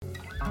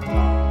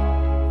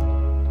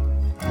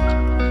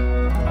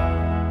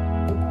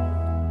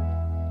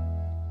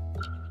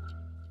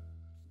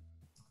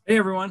Hey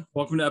everyone,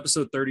 welcome to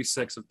episode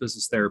 36 of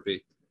Business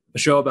Therapy, a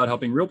show about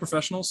helping real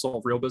professionals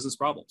solve real business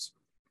problems.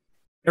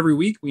 Every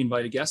week, we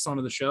invite a guest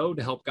onto the show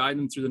to help guide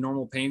them through the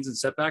normal pains and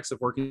setbacks of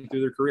working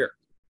through their career.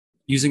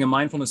 Using a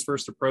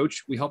mindfulness-first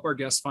approach, we help our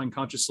guests find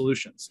conscious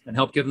solutions and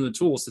help give them the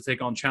tools to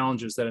take on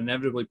challenges that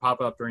inevitably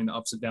pop up during the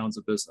ups and downs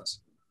of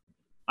business.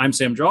 I'm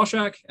Sam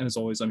Drawshak, and as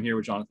always, I'm here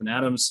with Jonathan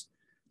Adams.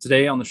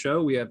 Today on the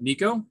show, we have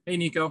Nico. Hey,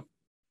 Nico.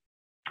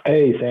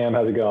 Hey, Sam.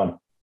 How's it going?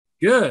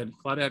 Good.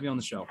 Glad to have you on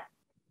the show.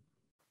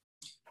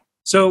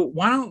 So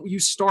why don't you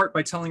start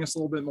by telling us a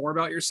little bit more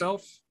about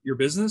yourself, your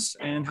business,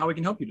 and how we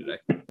can help you today?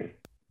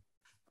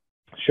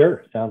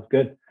 Sure. Sounds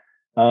good.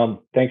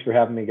 Thanks for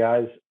having me,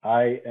 guys.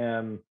 I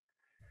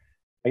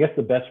guess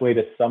the best way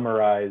to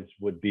summarize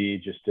would be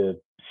just a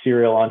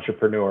serial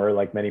entrepreneur,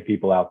 like many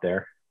people out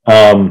there.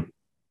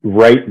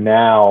 Right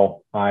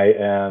now,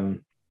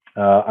 I'm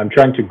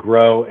trying to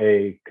grow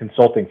a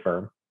consulting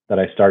firm that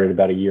I started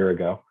about a year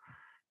ago.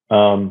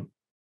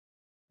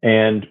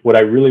 And what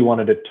I really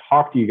wanted to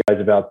talk to you guys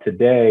about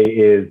today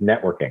is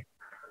networking.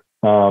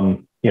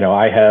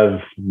 I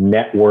have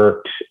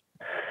networked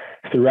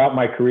throughout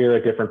my career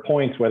at different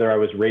points, whether I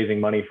was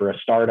raising money for a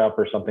startup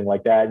or something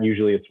like that.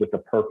 Usually it's with the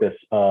purpose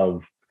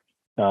of,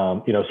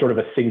 sort of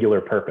a singular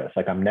purpose,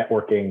 like I'm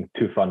networking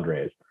to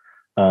fundraise.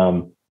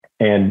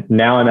 And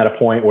now I'm at a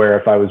point where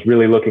if I was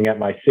really looking at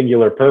my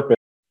singular purpose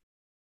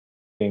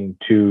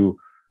to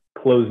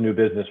close new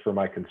business for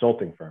my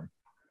consulting firm.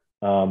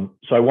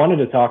 So I wanted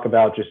to talk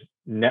about just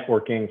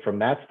networking from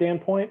that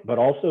standpoint, but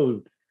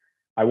also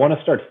I want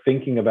to start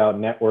thinking about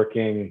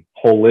networking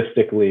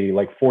holistically,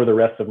 like for the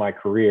rest of my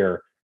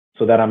career,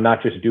 so that I'm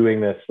not just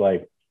doing this,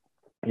 like,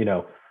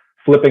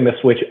 flipping the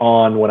switch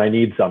on when I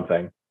need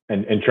something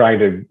and trying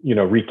to,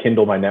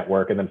 rekindle my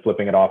network and then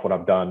flipping it off when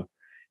I'm done.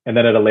 And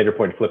then at a later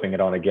point, flipping it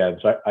on again.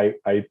 So I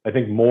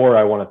think more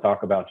I want to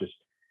talk about just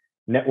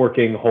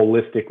networking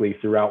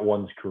holistically throughout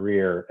one's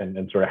career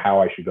and sort of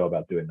how I should go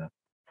about doing that.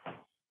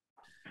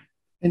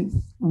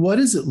 And what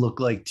does it look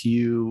like to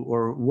you,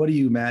 or what do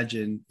you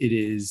imagine it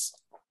is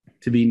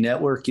to be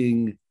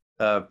networking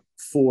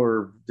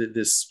for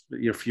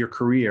your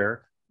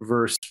career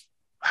versus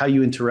how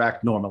you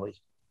interact normally?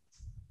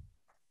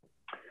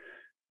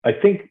 I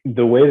think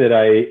the way that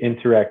I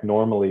interact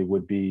normally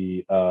would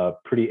be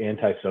pretty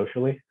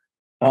antisocially.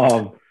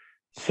 So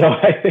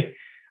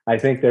I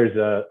think there's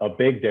a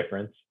big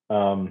difference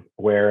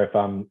where if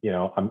I'm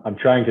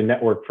trying to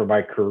network for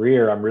my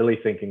career, I'm really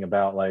thinking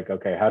about like,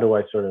 okay, how do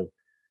I sort of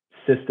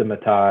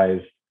systematize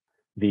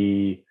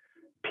the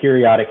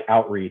periodic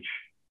outreach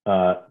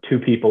to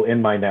people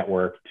in my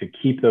network to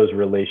keep those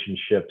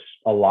relationships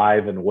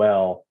alive and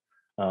well,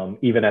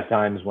 even at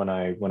times when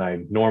I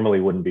normally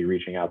wouldn't be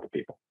reaching out to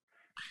people.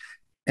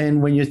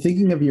 And when you're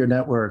thinking of your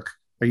network,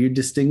 are you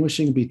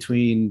distinguishing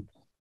between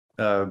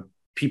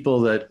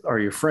people that are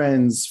your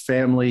friends,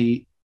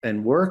 family,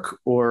 and work,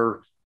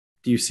 or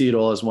do you see it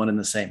all as one and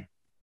the same?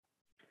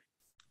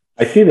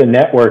 I see the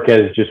network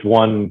as just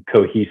one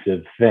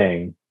cohesive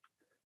thing,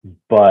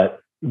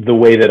 but the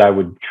way that I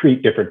would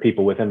treat different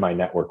people within my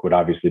network would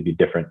obviously be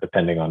different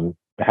depending on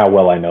how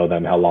well I know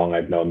them, how long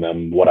I've known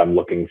them, what I'm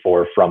looking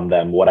for from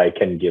them, what I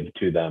can give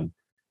to them,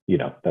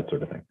 that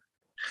sort of thing.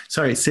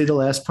 Sorry, say the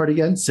last part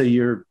again. So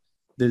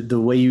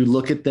the way you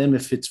look at them,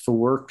 if it's for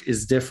work,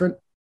 is different?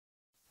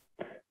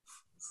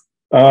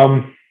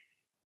 I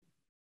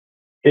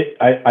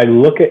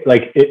look at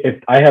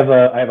if I have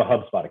a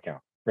HubSpot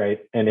account, right?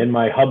 And in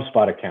my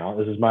HubSpot account,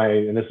 this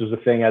was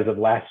the thing as of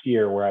last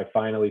year where I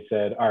finally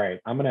said, all right,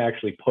 I'm going to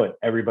actually put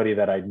everybody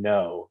that I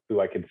know who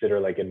I consider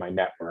like in my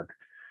network.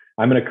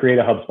 I'm going to create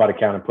a HubSpot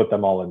account and put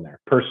them all in there,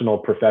 personal,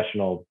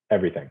 professional,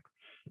 everything.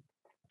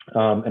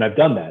 And I've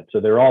done that. So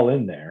they're all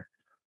in there.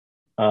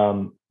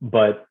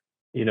 But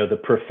the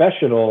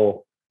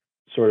professional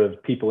sort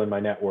of people in my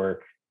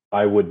network,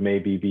 I would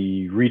maybe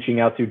be reaching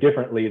out to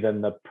differently than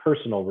the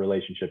personal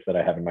relationships that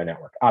I have in my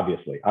network.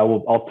 Obviously,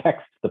 I'll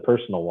text the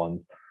personal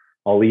ones.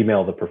 I'll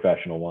email the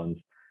professional ones.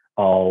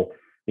 I'll,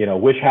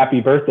 wish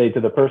happy birthday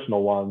to the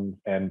personal ones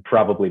and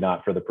probably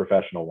not for the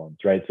professional ones.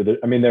 Right. So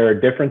there are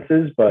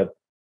differences, but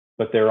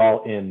they're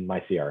all in my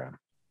CRM.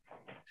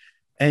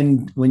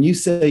 And when you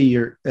say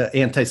you're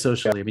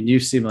antisocial, you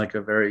seem like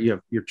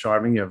you're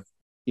charming.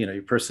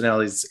 Your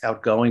personality is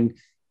outgoing.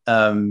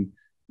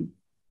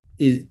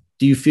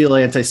 Do you feel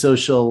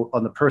antisocial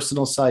on the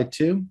personal side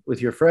too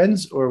with your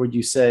friends, or would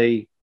you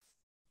say,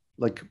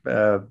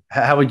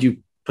 how would you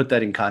put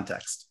that in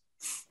context?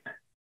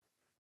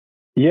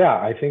 Yeah,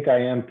 I think I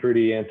am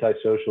pretty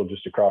antisocial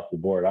just across the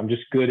board. I'm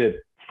just good at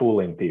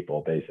fooling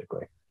people,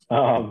 basically.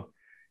 Like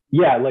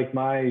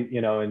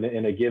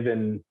in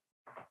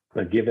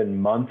a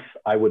given month,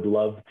 I would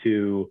love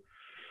to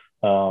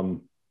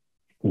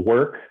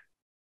work,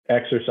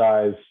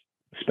 exercise,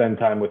 spend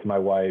time with my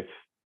wife,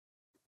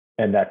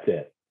 and that's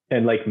it.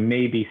 And like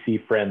maybe see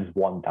friends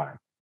one time.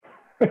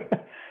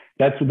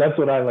 That's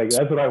what I like.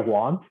 That's what I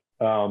want.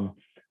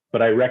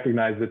 But I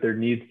recognize that there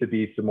needs to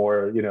be some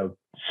more,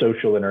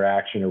 social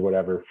interaction or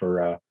whatever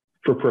for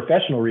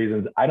professional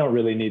reasons. I don't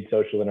really need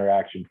social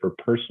interaction for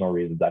personal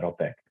reasons, I don't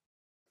think.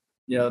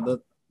 Yeah,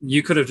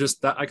 you could have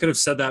I could have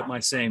said that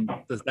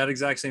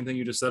exact same thing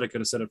you just said. I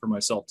could have said it for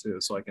myself too,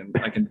 so I can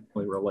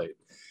really relate.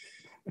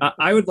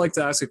 I would like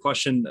to ask a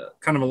question,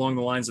 kind of along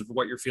the lines of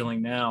what you're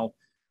feeling now.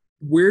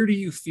 Where do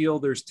you feel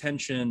there's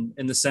tension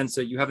in the sense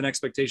that you have an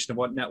expectation of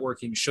what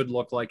networking should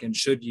look like and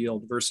should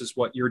yield versus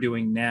what you're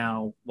doing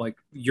now? Like,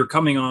 you're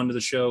coming on to the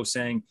show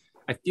saying,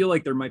 I feel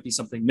like there might be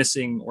something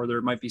missing, or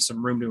there might be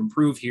some room to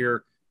improve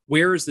here.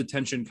 Where is the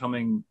tension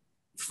coming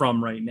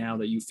from right now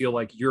that you feel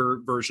like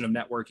your version of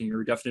networking,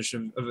 your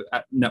definition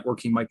of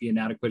networking might be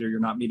inadequate, or you're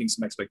not meeting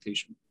some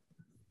expectation?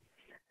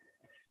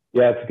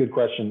 Yeah, it's a good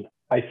question.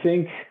 I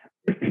think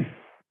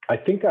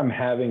I'm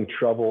having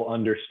trouble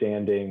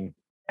understanding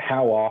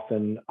how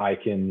often I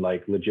can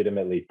like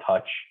legitimately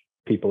touch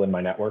people in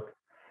my network.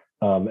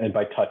 And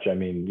by touch, I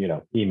mean,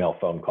 email,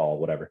 phone call,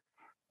 whatever.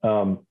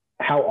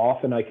 How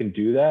often I can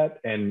do that,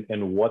 and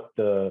what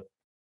the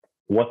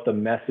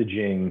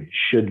messaging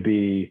should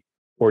be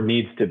or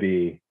needs to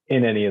be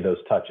in any of those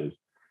touches.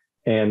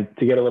 And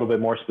to get a little bit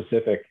more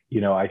specific,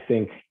 I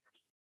think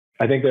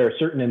there are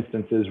certain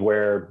instances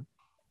where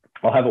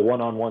I'll have a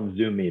one-on-one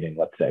Zoom meeting,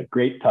 let's say,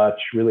 great touch,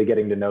 really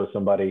getting to know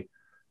somebody.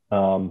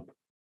 And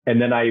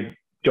then I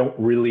don't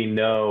really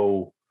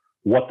know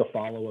what the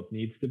follow-up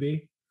needs to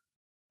be.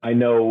 I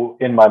know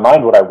in my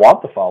mind what I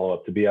want the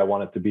follow-up to be. I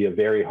want it to be a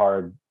very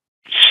hard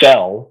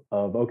sell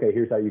of, okay,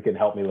 here's how you can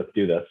help me, let's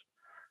do this.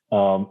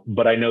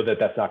 But I know that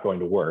that's not going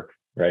to work,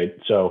 right?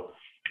 So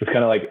it's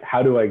kind of like,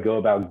 how do I go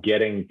about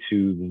getting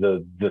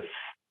to the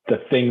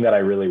thing that I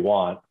really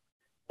want?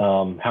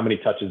 How many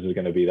touches is it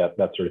going to be, that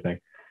sort of thing.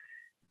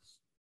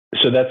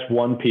 So that's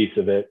one piece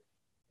of it.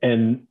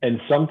 And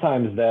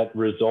sometimes that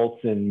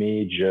results in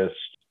me just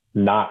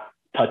not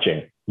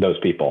touching those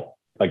people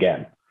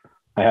again.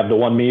 I have the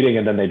one meeting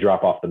and then they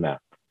drop off the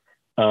map.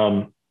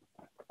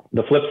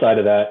 The flip side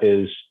of that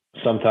is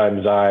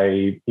sometimes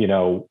I,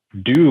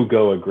 do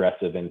go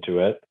aggressive into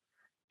it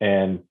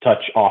and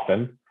touch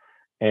often.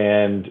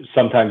 And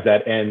sometimes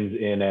that ends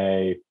in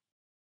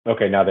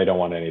okay, now they don't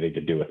want anything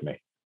to do with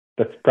me.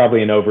 That's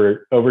probably an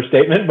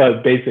overstatement,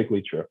 but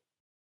basically true.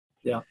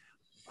 Yeah.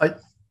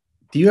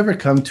 Do you ever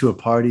come to a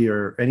party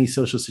or any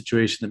social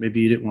situation that maybe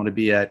you didn't want to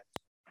be at,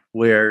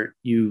 where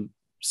you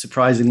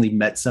surprisingly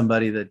met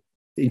somebody that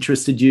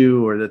interested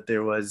you, or that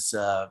there was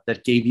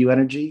that gave you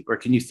energy? Or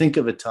can you think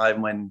of a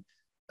time when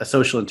a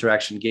social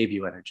interaction gave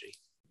you energy?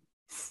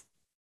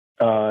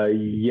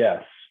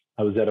 Yes,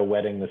 I was at a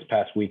wedding this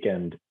past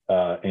weekend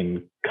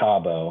in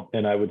Cabo,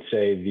 and I would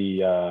say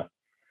the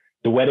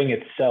wedding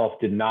itself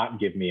did not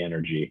give me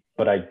energy,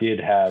 but I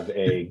did have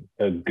a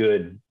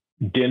good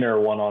dinner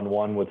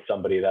one-on-one with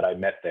somebody that I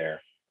met there.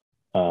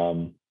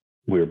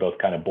 We were both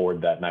kind of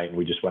bored that night, and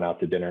we just went out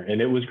to dinner, and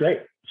it was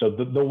great. So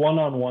the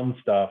one-on-one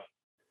stuff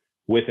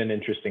with an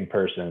interesting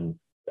person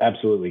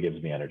absolutely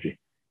gives me energy.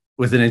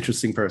 With an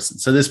interesting person.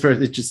 So this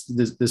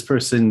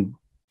person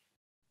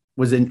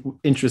was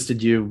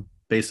interested you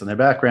based on their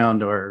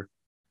background or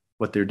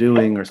what they're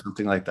doing or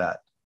something like that.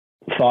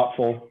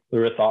 Thoughtful.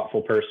 They're a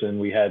thoughtful person.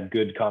 We had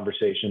good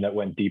conversation that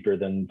went deeper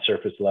than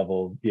surface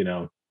level,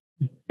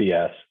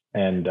 BS.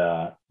 And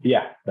that's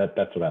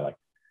what I like.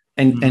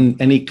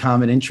 And any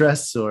common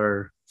interests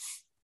or?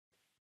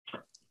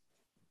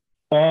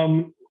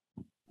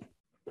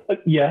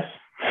 Yes.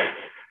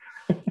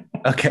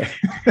 Okay.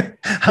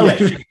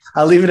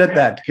 I'll leave it at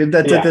that.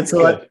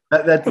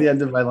 That's the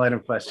end of my line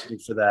of questioning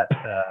for that.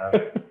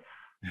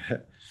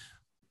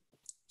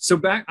 So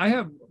back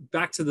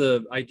to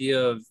the idea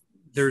of,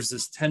 there's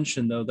this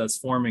tension though that's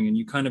forming, and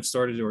you kind of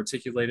started to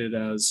articulate it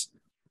as,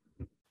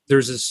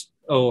 there's this,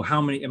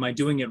 how many, am I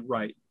doing it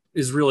right?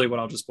 Is really what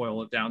I'll just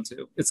boil it down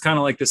to. It's kind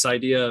of like this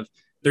idea of,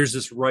 there's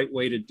this right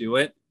way to do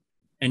it,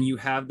 and you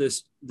have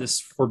this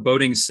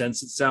foreboding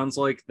sense, it sounds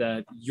like,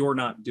 that you're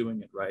not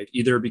doing it right,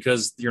 either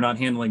because you're not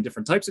handling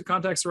different types of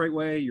contacts the right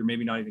way, you're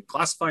maybe not even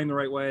classifying the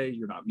right way,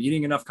 you're not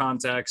meeting enough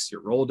contacts,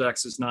 your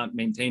Rolodex is not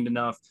maintained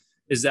enough.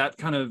 Is that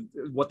kind of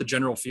what the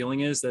general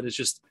feeling is, that it's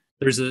just,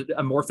 there's an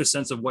amorphous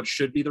sense of what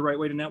should be the right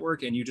way to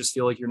network, and you just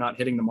feel like you're not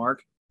hitting the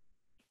mark?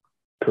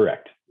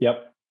 Correct.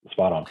 Yep.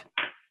 Spot on.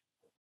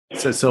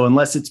 So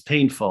unless it's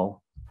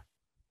painful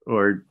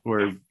or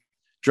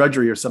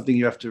drudgery or something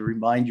you have to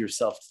remind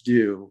yourself to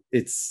do,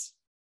 it's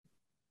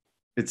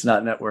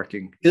not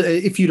networking.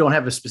 If you don't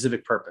have a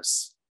specific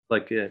purpose,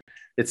 like it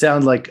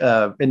sounds like,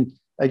 and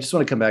I just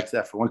want to come back to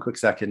that for one quick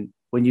second.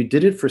 When you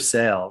did it for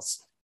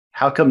sales,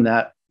 how come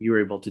that you were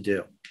able to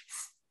do?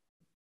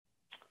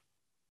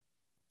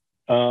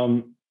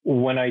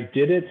 When I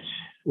did it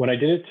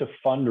to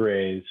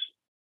fundraise.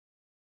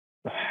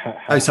 For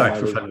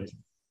fundraising.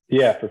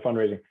 Yeah, for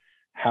fundraising.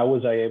 How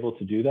was I able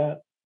to do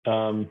that?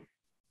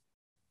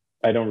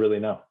 I don't really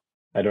know.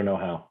 I don't know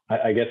how.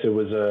 I guess it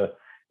was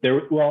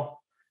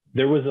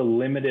there was a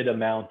limited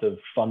amount of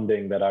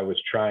funding that I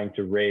was trying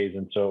to raise,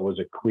 and so it was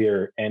a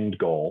clear end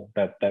goal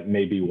that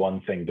may be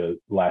one thing to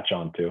latch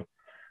onto.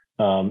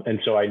 And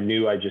so I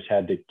knew I just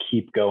had to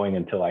keep going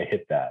until I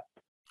hit that.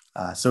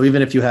 So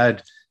even if you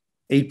had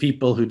 8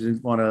 people who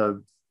didn't want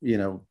to,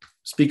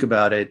 speak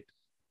about it,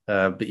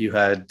 but you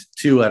had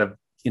 2 out of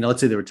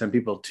let's say there were 10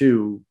 people,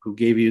 two who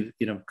gave you,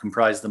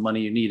 comprised the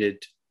money you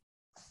needed,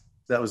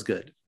 that was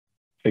good.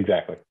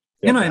 Exactly.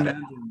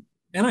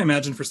 And I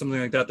imagine for something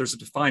like that, there's a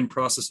defined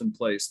process in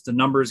place. It's a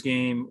numbers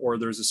game, or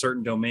there's a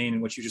certain domain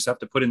in which you just have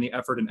to put in the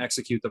effort and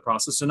execute the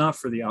process enough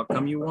for the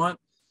outcome you want.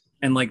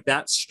 And like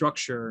that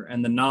structure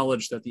and the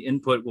knowledge that the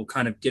input will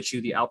kind of get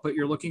you the output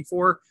you're looking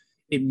for,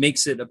 it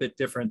makes it a bit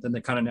different than the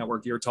kind of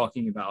network you're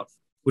talking about,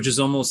 which is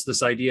almost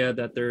this idea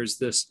that there's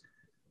this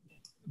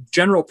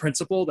general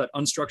principle that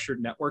unstructured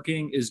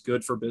networking is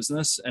good for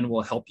business and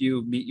will help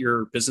you meet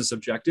your business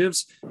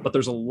objectives. But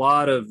there's a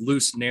lot of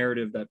loose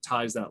narrative that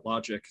ties that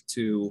logic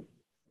to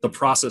the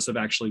process of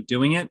actually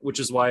doing it, which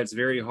is why it's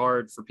very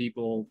hard for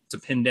people to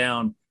pin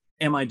down,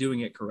 am I doing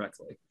it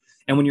correctly?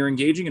 And when you're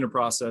engaging in a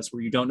process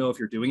where you don't know if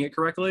you're doing it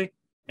correctly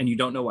and you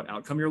don't know what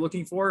outcome you're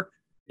looking for,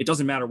 it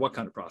doesn't matter what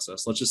kind of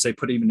process. Let's just say,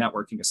 put even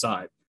networking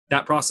aside,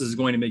 that process is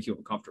going to make you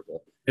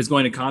uncomfortable. It's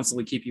going to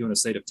constantly keep you in a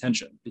state of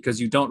tension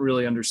because you don't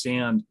really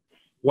understand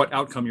what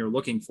outcome you're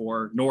looking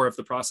for, nor if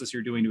the process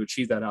you're doing to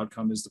achieve that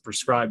outcome is the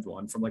prescribed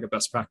one from like a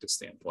best practice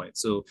standpoint.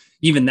 So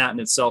even that in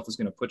itself is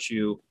going to put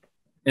you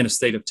in a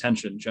state of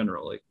tension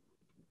generally.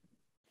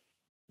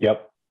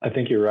 Yep. I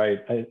think you're right.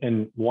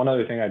 And one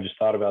other thing I just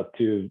thought about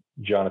too,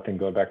 Jonathan,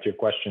 going back to your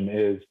question,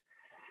 is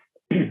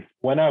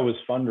when I was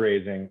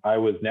fundraising, I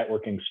was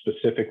networking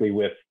specifically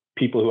with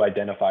people who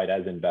identified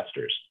as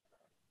investors.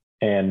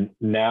 And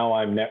now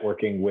I'm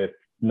networking with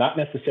not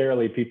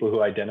necessarily people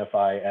who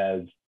identify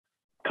as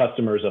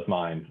customers of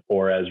mine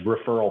or as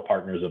referral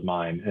partners of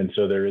mine. And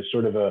so there is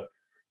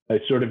I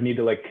sort of need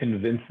to like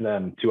convince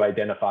them to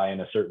identify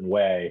in a certain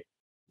way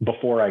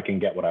before I can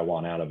get what I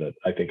want out of it.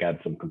 I think adds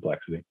some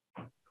complexity.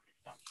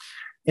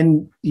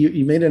 And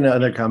you made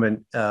another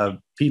comment,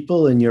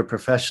 people in your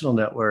professional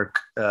network,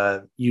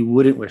 you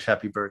wouldn't wish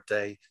happy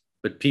birthday,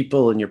 but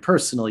people in your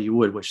personal, you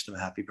would wish them a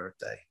happy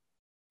birthday.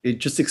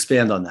 Just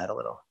expand on that a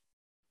little.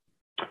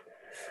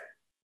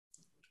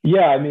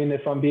 Yeah, I mean,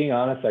 if I'm being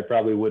honest, I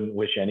probably wouldn't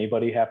wish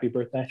anybody happy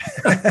birthday.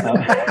 I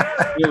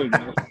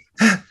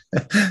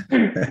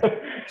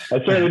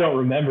certainly don't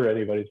remember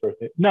anybody's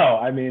birthday. No,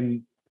 I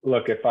mean,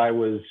 look, if I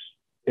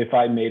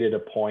made it a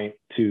point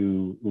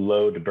to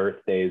load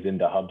birthdays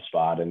into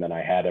HubSpot and then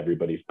I had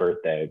everybody's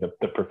birthday,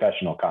 the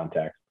professional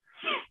context,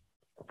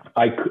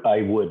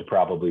 I would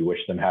probably wish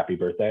them happy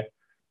birthday.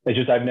 It's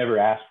just I've never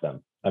asked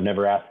them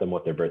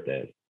what their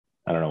birthday is.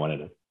 I don't know when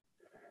it is.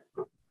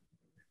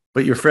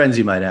 But your friends,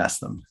 you might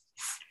ask them.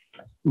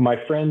 My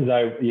friends,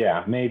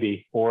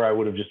 maybe. Or I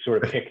would have just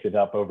sort of picked it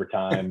up over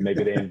time.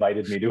 Maybe they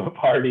invited me to a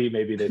party.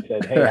 Maybe they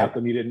said, hey, how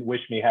come you didn't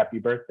wish me happy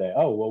birthday?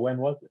 Oh, well, when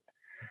was it?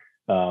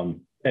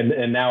 And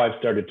now I've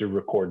started to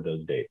record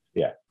those dates.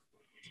 Yeah.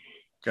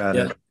 Got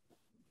it.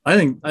 I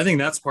think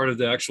that's part of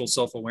the actual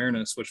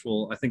self-awareness, which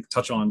we'll, I think,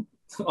 touch on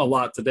a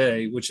lot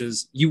today, which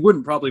is you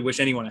wouldn't probably wish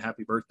anyone a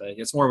happy birthday.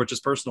 It's more of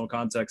just personal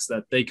context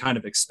that they kind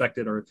of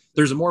expected, or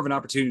there's more of an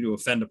opportunity to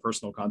offend a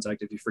personal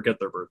contact if you forget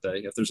their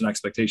birthday, if there's an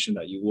expectation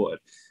that you would.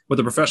 With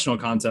a professional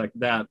contact,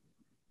 that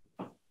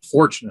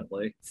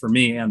fortunately for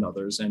me and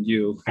others and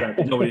you,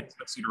 that nobody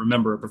expects you to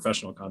remember a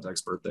professional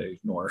contact's birthday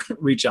nor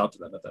reach out to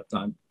them at that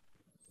time.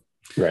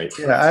 Right.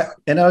 Yeah.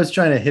 I was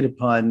trying to hit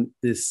upon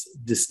this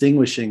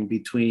distinguishing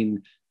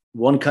between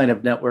one kind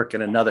of network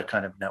and another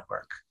kind of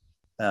network,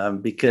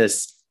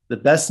 because the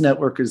best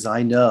networkers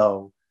I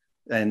know,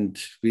 and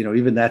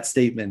even that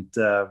statement,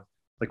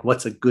 like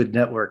what's a good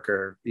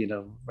networker,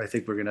 I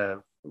think we're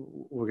gonna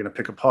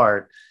pick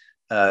apart,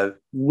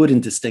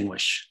 wouldn't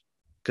distinguish,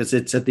 because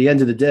it's at the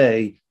end of the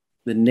day,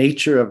 the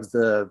nature of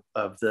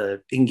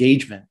the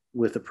engagement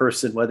with a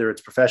person, whether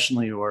it's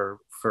professionally or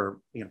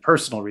for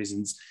personal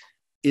reasons,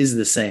 is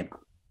the same.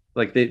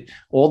 Like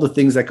all the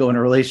things that go in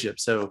a relationship.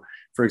 So,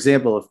 for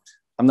example, if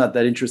I'm not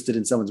that interested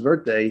in someone's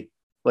birthday,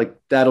 like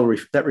that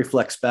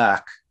reflects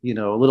back, a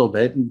little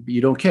bit, and you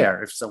don't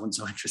care if someone's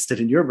so interested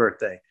in your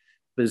birthday.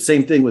 But the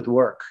same thing with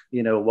work,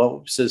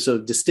 so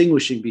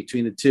distinguishing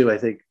between the two, I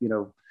think,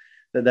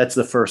 that's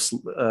the first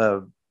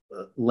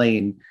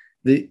lane.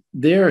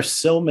 There are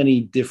so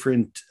many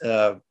different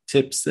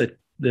tips that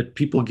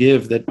people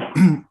give that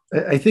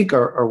I think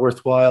are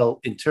worthwhile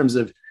in terms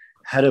of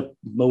how to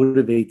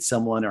motivate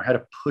someone or how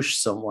to push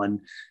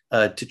someone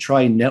to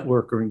try and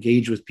network or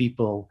engage with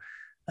people.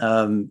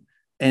 And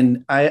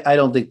I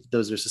don't think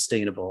those are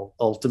sustainable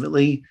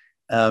ultimately.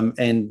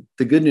 And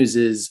the good news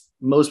is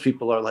most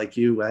people are like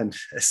you, and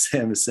as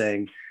Sam is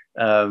saying,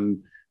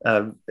 and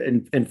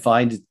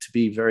find it to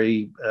be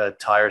very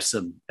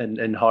tiresome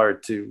and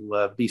hard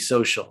to be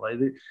social.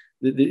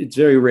 It's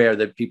very rare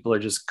that people are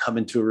just come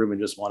into a room and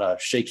just want to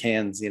shake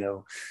hands,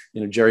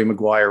 Jerry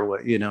Maguire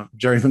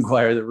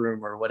the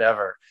room or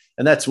whatever.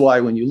 And that's why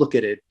when you look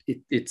at it,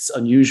 it's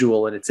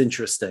unusual and it's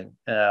interesting.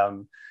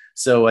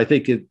 So I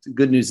think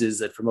good news is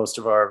that for most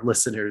of our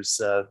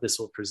listeners, this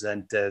will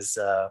present as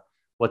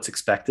what's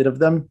expected of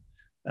them.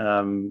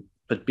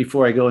 But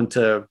before I go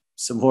into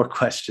some more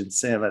questions,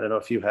 Sam, I don't know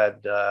if you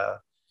had, if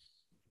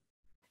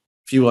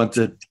you want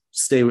to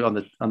stay on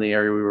the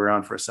area we were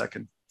on for a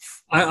second.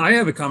 I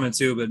have a comment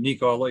too, but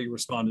Nico, I'll let you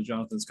respond to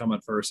Jonathan's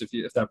comment first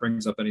if that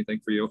brings up anything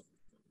for you.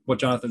 What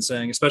Jonathan's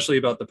saying, especially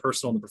about the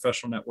personal and the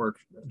professional network,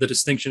 the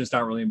distinction is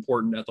not really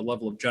important at the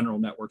level of general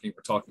networking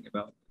we're talking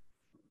about.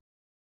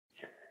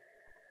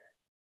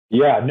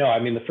 Yeah, no, I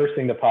mean, the first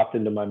thing that popped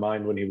into my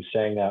mind when he was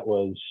saying that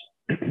was,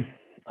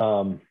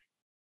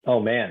 oh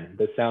man,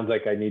 this sounds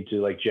like I need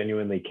to like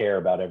genuinely care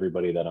about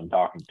everybody that I'm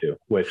talking to,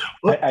 which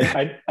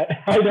I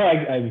know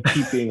I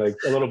keep being like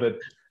a little bit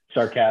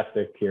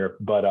sarcastic here,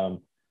 but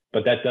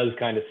that does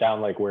kind of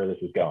sound like where this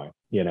is going,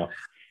 you know?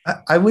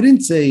 I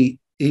wouldn't say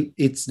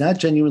it's not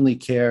genuinely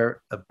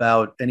care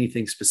about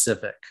anything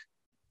specific.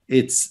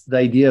 It's the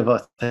idea of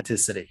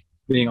authenticity.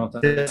 Being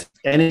authentic.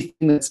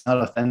 Anything that's not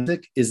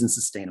authentic isn't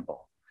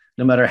sustainable.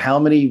 No matter how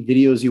many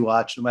videos you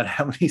watch, no matter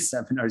how many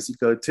seminars you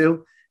go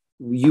to,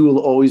 you will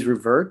always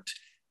revert,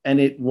 and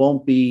it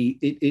won't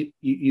be.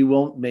 You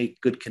won't make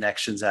good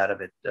connections out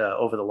of it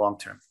over the long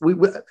term. We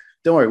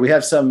don't worry. We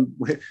have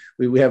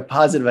we have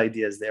positive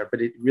ideas there,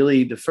 but it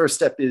really the first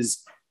step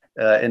is,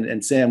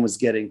 and Sam was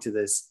getting to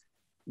this,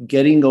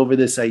 getting over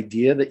this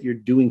idea that you're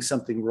doing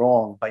something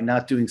wrong by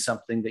not doing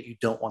something that you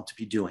don't want to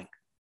be doing.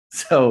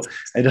 So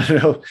I don't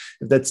know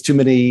if that's too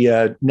many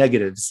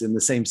negatives in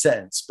the same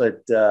sentence,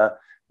 but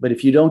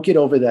if you don't get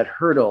over that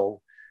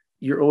hurdle,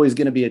 you're always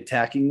going to be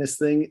attacking this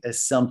thing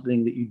as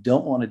something that you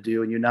don't want to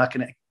do, and you're not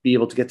going to be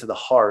able to get to the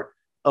heart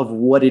of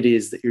what it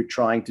is that you're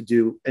trying to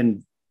do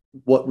and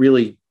what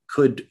really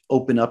could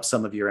open up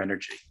some of your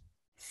energy.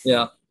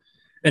 Yeah.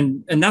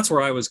 And that's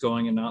where I was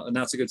going, and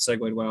that's a good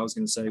segue to what I was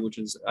going to say, which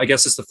is, I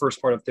guess it's the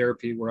first part of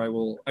therapy where I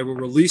will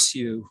release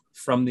you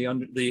from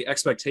the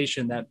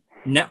expectation that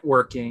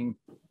networking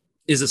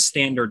is a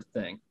standard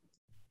thing.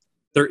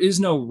 There is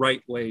no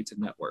right way to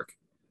network.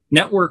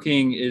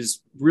 Networking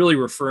is really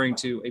referring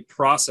to a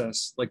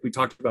process, like we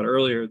talked about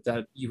earlier,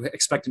 that you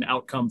expect an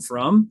outcome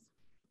from.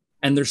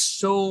 And there's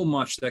so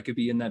much that could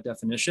be in that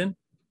definition,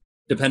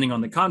 depending on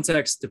the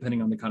context,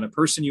 depending on the kind of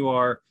person you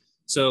are.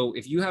 So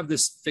if you have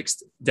this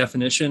fixed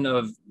definition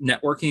of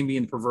networking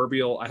being the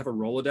proverbial, I have a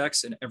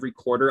Rolodex, and every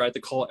quarter I have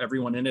to call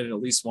everyone in it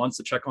at least once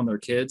to check on their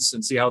kids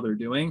and see how they're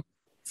doing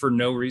for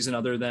no reason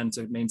other than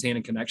to maintain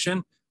a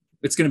connection,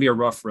 it's going to be a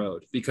rough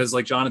road, because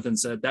like Jonathan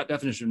said, that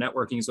definition of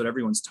networking is what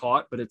everyone's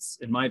taught, but it's,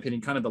 in my opinion,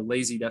 kind of the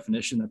lazy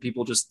definition that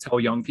people just tell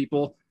young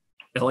people.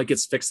 It like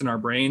gets fixed in our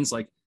brains.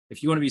 Like,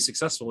 if you want to be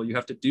successful, you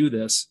have to do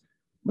this.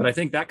 But I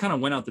think that kind of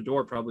went out the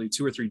door probably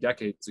 2 or 3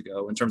 decades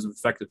ago in terms of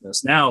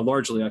effectiveness. Now,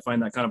 largely, I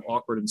find that kind of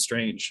awkward and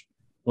strange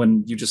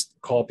when you just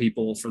call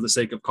people for the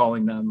sake of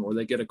calling them, or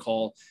they get a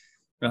call.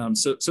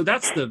 So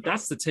that's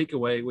the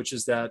takeaway, which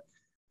is that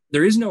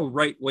there is no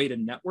right way to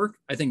network.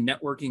 I think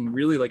networking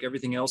really, like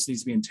everything else,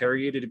 needs to be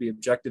interrogated to be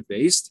objective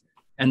based.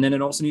 And then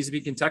it also needs to be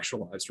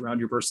contextualized around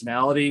your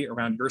personality,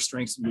 around your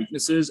strengths and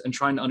weaknesses, and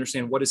trying to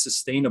understand what is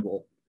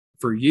sustainable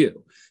for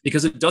you.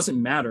 Because it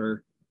doesn't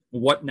matter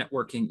what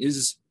networking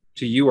is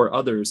to you or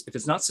others. If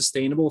it's not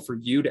sustainable for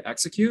you to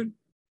execute,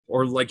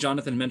 or like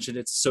Jonathan mentioned,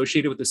 it's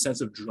associated with a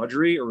sense of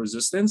drudgery or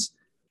resistance,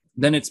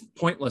 then it's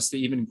pointless to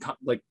even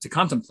to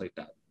contemplate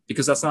that,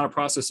 because that's not a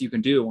process you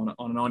can do on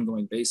an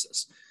ongoing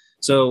basis.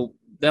 So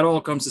that all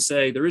comes to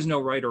say there is no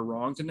right or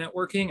wrong to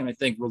networking. And I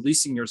think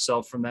releasing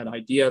yourself from that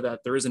idea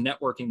that there is a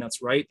networking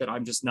that's right that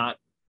I'm just not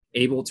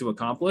able to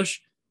accomplish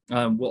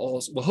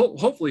will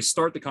hopefully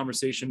start the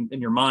conversation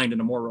in your mind in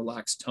a more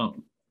relaxed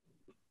tone.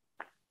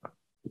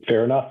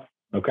 Fair enough.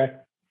 Okay.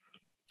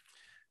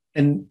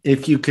 And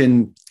if you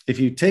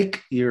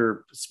take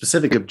your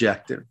specific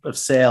objective of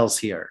sales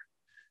here,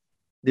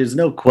 there's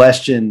no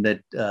question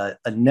that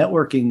a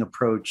networking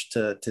approach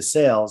to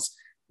sales,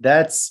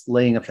 that's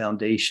laying a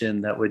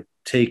foundation that would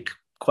take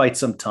quite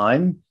some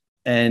time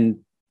and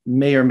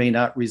may or may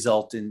not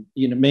result in,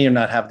 may or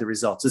not have the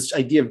results. This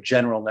idea of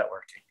general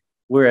networking.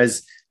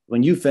 Whereas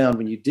when you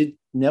did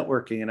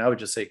networking, and I would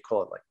just say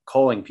call it like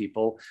calling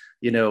people,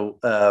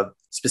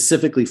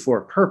 specifically for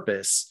a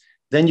purpose,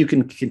 then you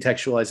can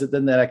contextualize it.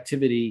 Then that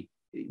activity,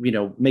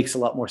 makes a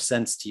lot more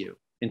sense to you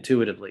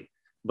intuitively.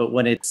 But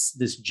when it's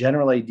this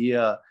general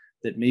idea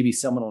that maybe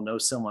someone will know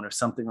someone or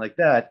something like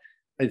that,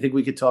 I think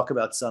we could talk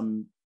about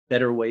some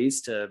better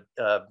ways to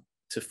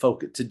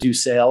focus, to do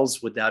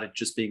sales without it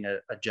just being a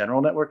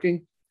general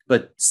networking.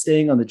 But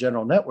staying on the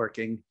general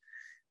networking,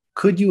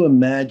 could you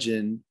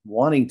imagine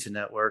wanting to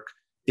network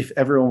if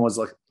everyone was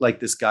like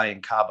this guy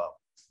in Cabo?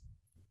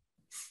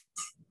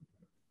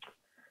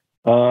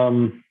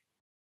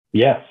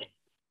 Yes.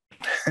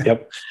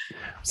 Yep.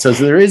 So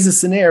there is a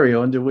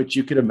scenario under which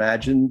you could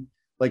imagine,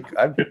 like,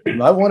 I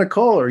want to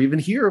call or even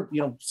hear,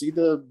 see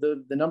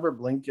the number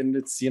blink, and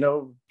it's,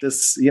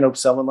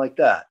 someone like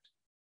that.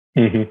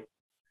 Mm-hmm.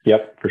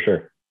 Yep, for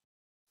sure.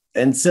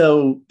 And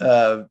so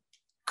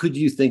could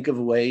you think of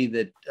a way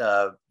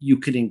that you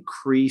could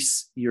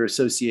increase your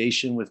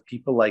association with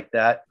people like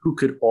that who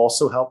could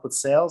also help with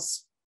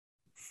sales?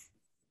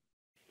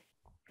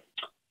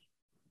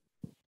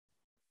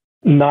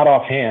 Not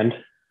offhand.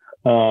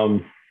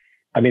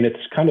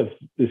 It's kind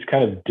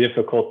of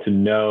difficult to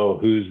know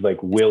who's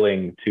like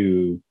willing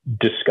to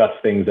discuss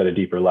things at a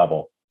deeper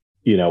level,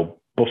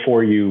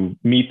 before you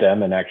meet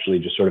them and actually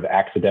just sort of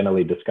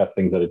accidentally discuss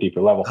things at a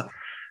deeper level.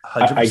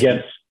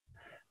 100%.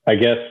 I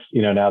guess,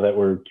 now that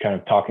we're kind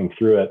of talking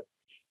through it,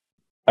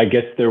 I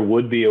guess there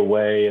would be a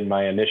way in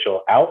my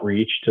initial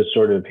outreach to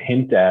sort of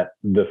hint at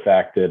the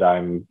fact that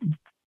I'm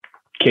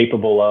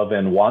capable of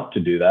and want to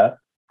do that.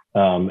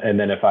 And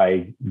then if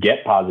I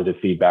get positive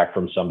feedback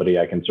from somebody,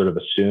 I can sort of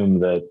assume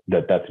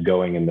that that's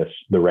going in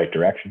the right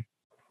direction.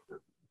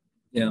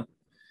 Yeah.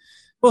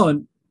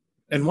 Well,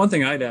 and one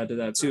thing I'd add to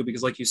that too,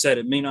 because like you said,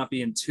 it may not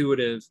be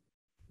intuitive.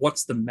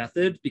 What's the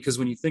method? Because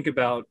when you think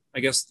about,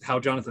 I guess, how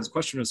Jonathan's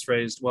question was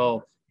phrased,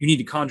 well, you need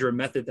to conjure a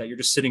method that you're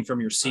just sitting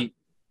from your seat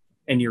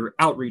and you're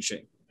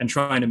outreaching and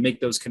trying to make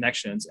those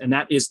connections. And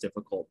that is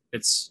difficult.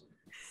 It's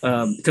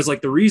because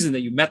like the reason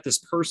that you met this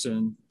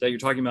person that you're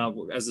talking about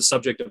as the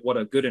subject of what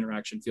a good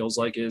interaction feels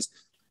like is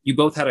you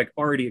both had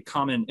already a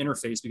common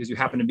interface because you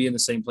happen to be in the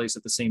same place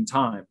at the same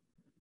time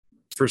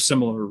for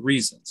similar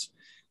reasons.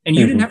 And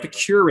you didn't have to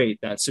curate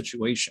that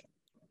situation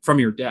from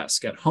your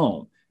desk at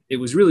home. It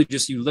was really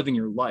just you living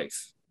your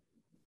life.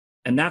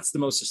 And that's the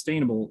most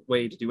sustainable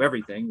way to do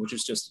everything, which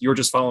is just, you're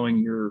just following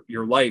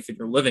your life and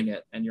you're living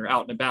it and you're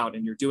out and about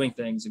and you're doing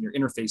things and you're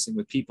interfacing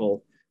with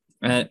people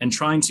and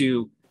trying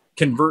to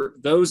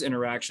convert those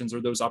interactions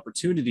or those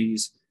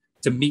opportunities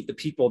to meet the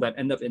people that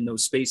end up in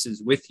those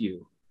spaces with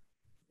you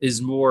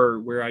is more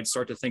where I'd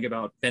start to think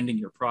about bending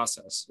your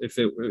process if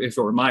it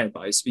were my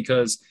advice.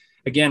 Because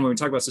again, when we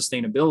talk about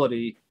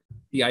sustainability,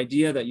 the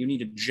idea that you need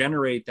to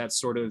generate that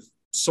sort of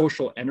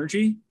social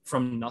energy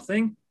from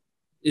nothing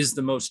is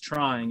the most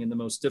trying and the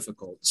most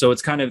difficult. So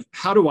it's kind of,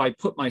 how do I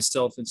put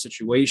myself in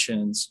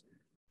situations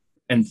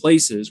and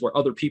places where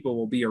other people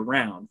will be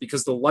around?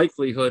 Because the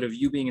likelihood of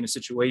you being in a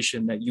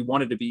situation that you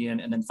wanted to be in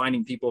and then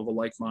finding people of a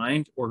like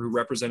mind or who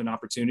represent an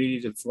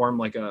opportunity to form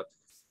like a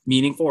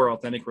meaningful or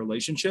authentic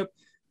relationship,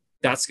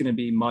 that's going to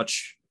be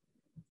much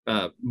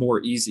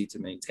more easy to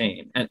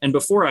maintain. And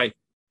before I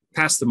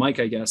pass the mic,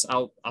 I guess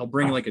I'll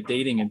bring like a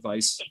dating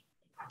advice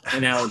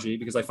analogy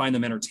because I find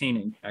them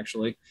entertaining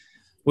actually,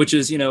 which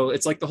is,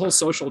 it's like the whole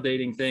social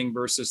dating thing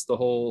versus the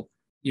whole,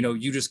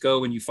 you just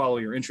go and you follow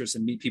your interests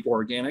and meet people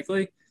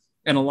organically.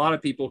 And a lot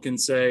of people can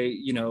say,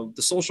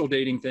 the social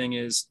dating thing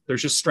is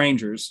there's just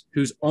strangers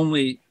whose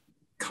only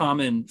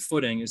common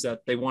footing is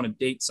that they want to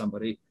date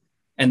somebody.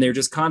 And they're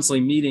just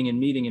constantly meeting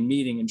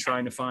and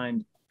trying to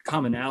find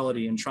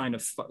commonality and trying to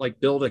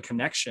build a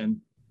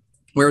connection.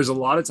 Whereas a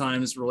lot of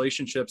times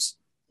relationships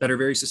that are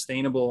very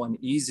sustainable and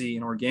easy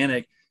and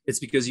organic, it's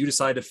because you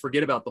decide to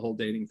forget about the whole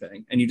dating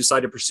thing and you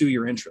decide to pursue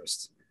your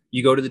interests.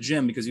 You go to the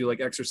gym because you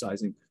like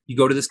exercising. You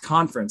go to this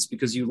conference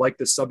because you like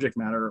this subject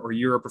matter or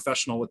you're a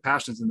professional with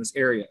passions in this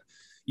area.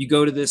 You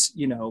go to this,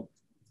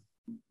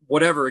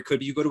 whatever it could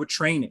be. You go to a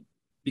training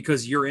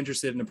because you're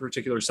interested in a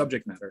particular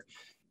subject matter.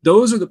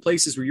 Those are the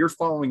places where you're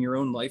following your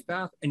own life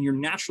path and you're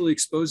naturally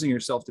exposing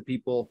yourself to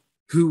people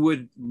who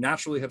would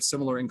naturally have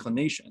similar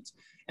inclinations.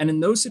 And in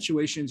those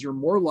situations, you're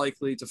more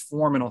likely to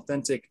form an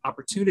authentic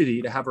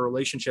opportunity to have a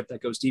relationship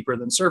that goes deeper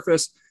than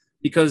surface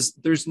because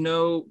there's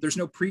no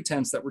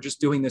pretense that we're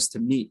just doing this to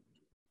meet.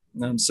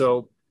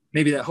 So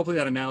maybe hopefully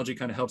that analogy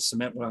kind of helps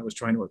cement what I was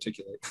trying to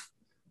articulate.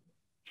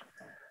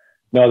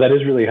 No, that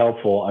is really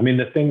helpful. I mean,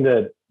 the thing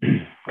that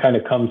kind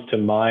of comes to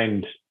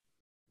mind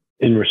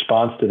in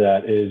response to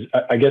that is,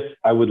 I guess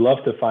I would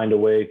love to find a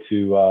way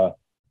to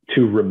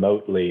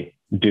remotely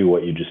do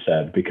what you just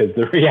said, because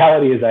the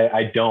reality is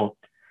I don't.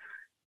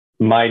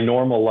 My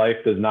normal life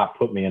does not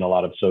put me in a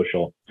lot of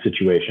social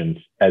situations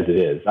as it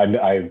is.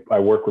 I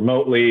work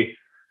remotely.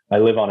 I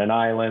live on an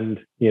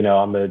island.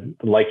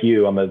 Like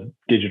you, I'm a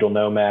digital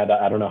nomad.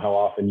 I don't know how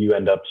often you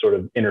end up sort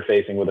of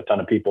interfacing with a ton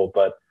of people,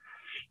 but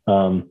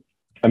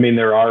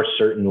there are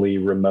certainly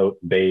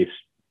remote-based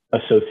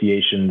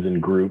associations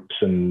and groups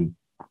and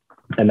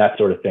that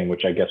sort of thing,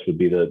 which I guess would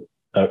be the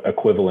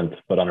equivalent,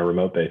 but on a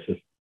remote basis.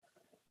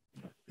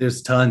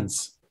 There's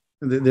tons.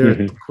 There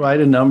are quite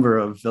a number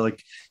of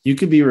you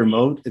could be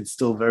remote and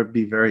still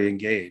be very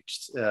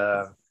engaged.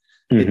 But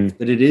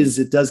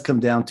it does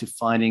come down to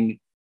finding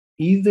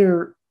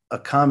either a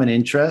common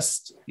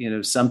interest,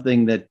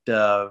 something that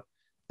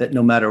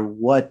no matter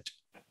what,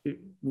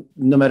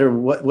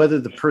 whether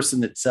the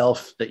person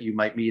itself that you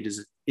might meet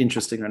is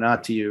interesting or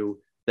not to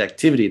you, the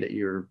activity that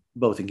you're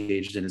both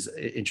engaged in is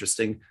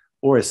interesting.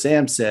 Or as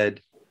Sam said,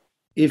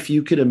 if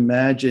you could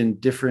imagine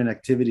different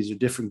activities or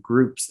different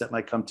groups that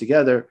might come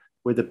together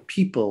where the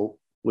people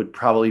would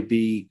probably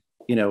be,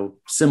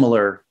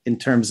 similar in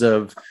terms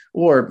of,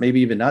 or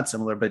maybe even not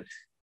similar, but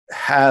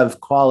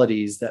have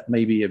qualities that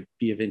maybe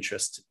be of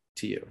interest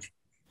to you.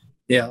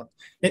 Yeah.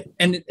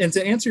 And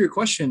to answer your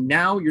question,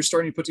 now you're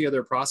starting to put together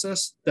a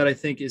process that I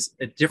think is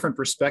a different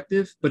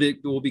perspective, but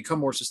it will become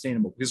more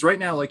sustainable. Because right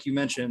now, like you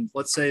mentioned,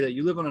 let's say that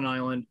you live on an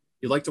island,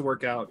 you like to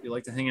work out, you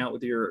like to hang out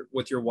with your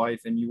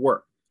wife and you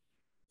work.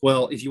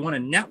 Well, if you want to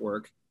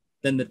network,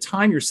 then the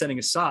time you're setting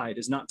aside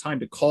is not time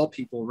to call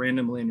people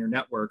randomly in your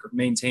network or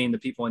maintain the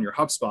people in your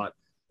HubSpot,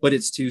 but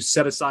it's to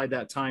set aside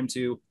that time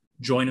to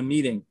join a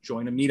meeting,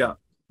 join a meetup,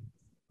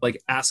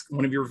 like ask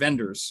one of your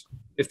vendors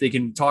if they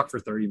can talk for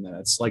 30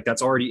 minutes, like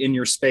that's already in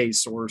your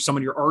space, or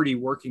someone you're already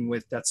working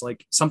with that's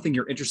like something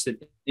you're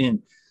interested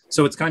in.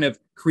 So it's kind of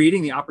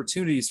creating the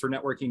opportunities for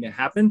networking to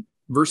happen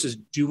versus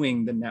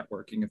doing the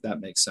networking, if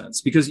that makes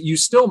sense, because you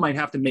still might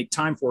have to make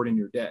time for it in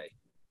your day.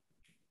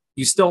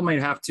 You still might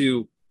have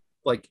to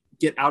like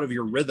get out of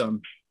your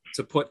rhythm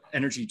to put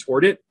energy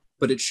toward it,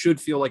 but it should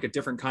feel like a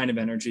different kind of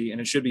energy. And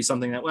it should be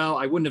something that, well,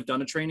 I wouldn't have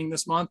done a training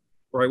this month,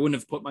 or I wouldn't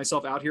have put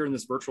myself out here in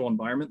this virtual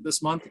environment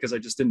this month because I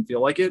just didn't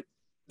feel like it.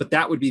 But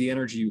that would be the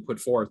energy you put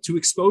forth to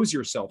expose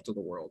yourself to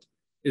the world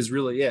is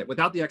really it,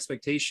 without the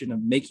expectation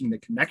of making the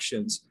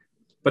connections,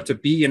 but to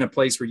be in a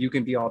place where you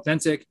can be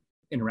authentic,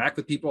 interact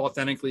with people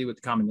authentically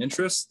with common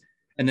interests,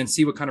 and then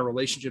see what kind of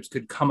relationships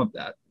could come of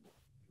that.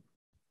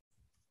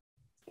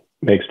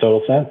 Makes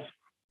total sense.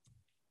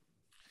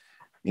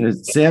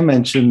 Sam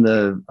mentioned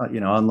the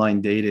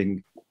online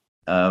dating,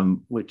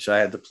 which I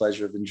had the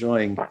pleasure of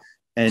enjoying,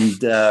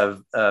 and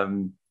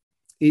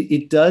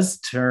it does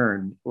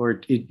turn, or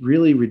it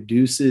really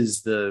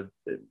reduces the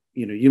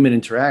human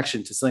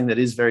interaction to something that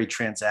is very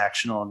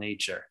transactional in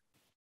nature.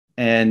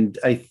 And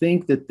I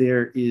think that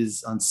there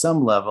is, on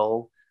some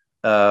level,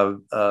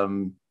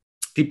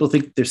 people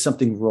think there's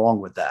something wrong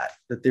with that.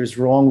 That there's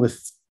wrong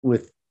with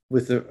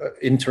the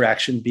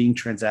interaction being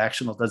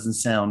transactional.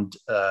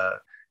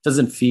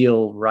 Doesn't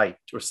feel right,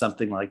 or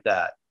something like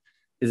that.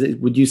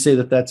 Would you say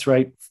that that's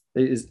right?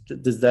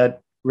 Does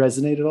that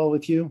resonate at all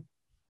with you?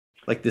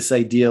 Like this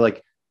idea,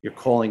 like you're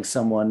calling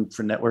someone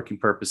for networking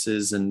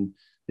purposes and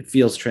it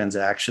feels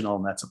transactional,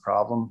 and that's a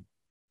problem?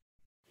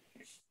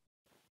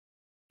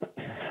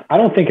 I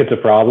don't think it's a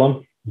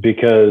problem,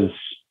 because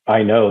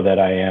I know that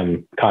I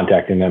am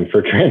contacting them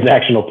for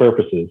transactional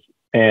purposes.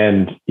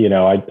 And,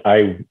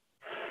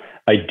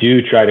 I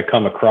do try to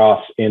come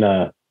across in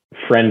a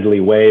friendly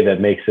way that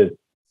makes it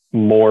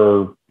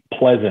more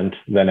pleasant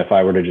than if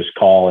I were to just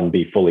call and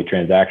be fully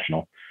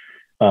transactional.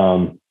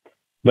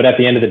 But at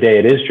the end of the day,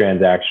 it is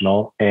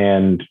transactional.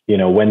 And,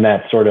 when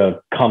that sort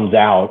of comes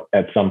out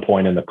at some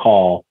point in the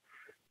call,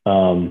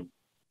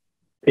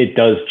 it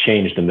does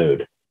change the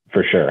mood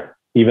for sure.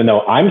 Even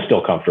though I'm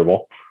still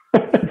comfortable,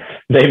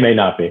 they may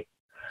not be.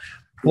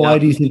 Why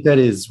do you think that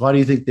is? Why do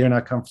you think they're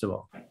not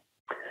comfortable?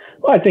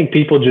 Well, I think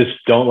people just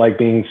don't like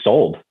being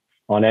sold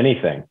on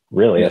anything,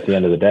 really, at the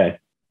end of the day.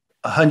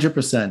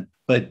 100%.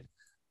 But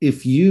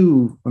if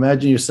you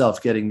imagine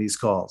yourself getting these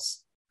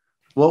calls,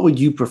 what would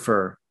you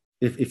prefer?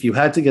 If you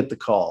had to get the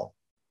call,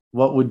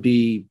 what would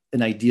be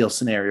an ideal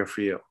scenario for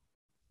you?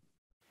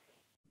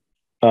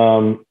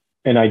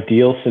 An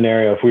ideal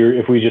scenario,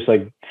 if we just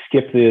like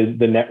skip the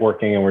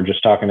networking and we're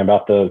just talking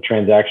about the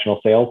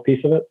transactional sales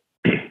piece of it,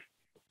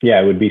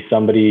 yeah, it would be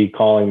somebody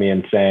calling me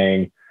and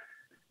saying,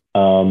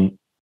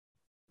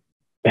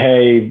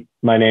 hey,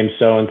 my name's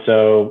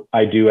so-and-so,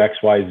 I do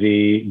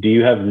XYZ. Do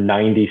you have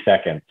 90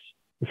 seconds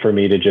for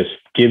me to just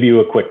give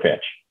you a quick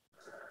pitch?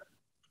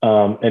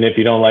 And if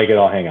you don't like it,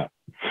 I'll hang up.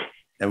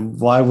 And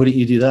why wouldn't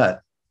you do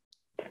that?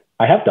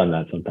 I have done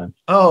that sometimes.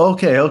 Oh,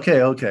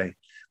 okay.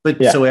 But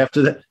yeah. So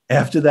after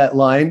that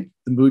line,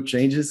 the mood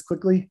changes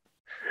quickly?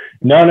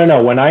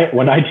 No. When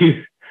I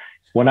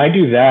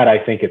do that,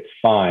 I think it's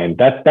fine.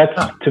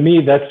 To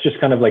me, that's just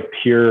kind of like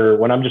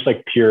when I'm just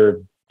like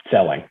pure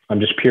selling. I'm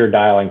just pure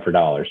dialing for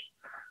dollars.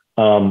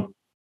 The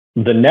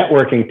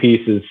networking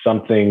piece is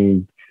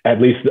something, at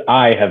least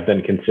I have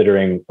been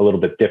considering a little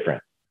bit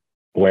different,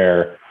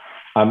 where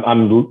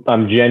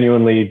I'm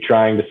genuinely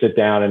trying to sit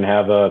down and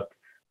have a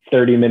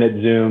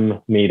 30-minute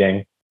Zoom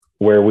meeting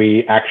where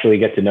we actually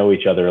get to know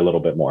each other a little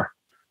bit more.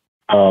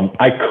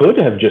 I could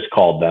have just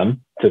called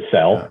them to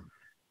sell,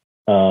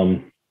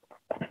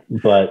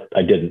 but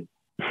I didn't.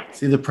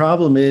 See, the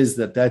problem is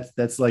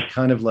that's like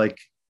kind of like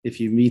if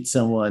you meet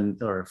someone,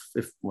 or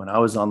if when I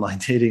was online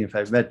dating, if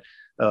I've met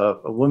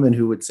a woman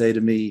who would say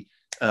to me,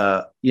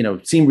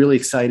 seem really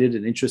excited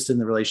and interested in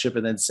the relationship,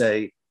 and then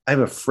say, I have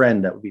a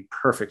friend that would be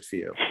perfect for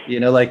you.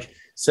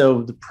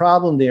 So the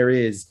problem there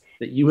is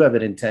that you have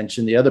an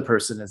intention, the other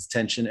person has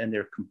intention, and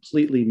they're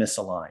completely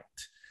misaligned.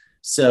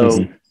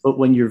 So, But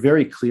when you're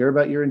very clear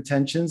about your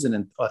intentions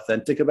and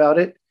authentic about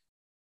it,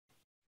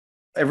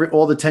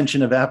 all the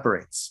tension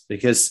evaporates,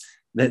 because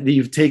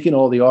you've taken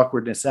all the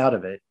awkwardness out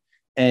of it.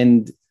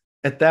 And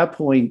at that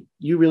point,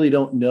 you really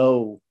don't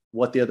know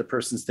what the other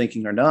person's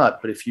thinking or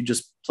not. But if you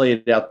just play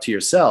it out to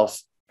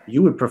yourself,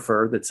 you would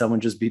prefer that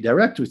someone just be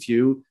direct with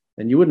you,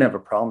 and you wouldn't have a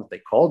problem if they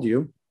called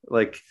you.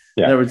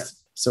 In other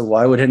words, so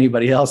why would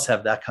anybody else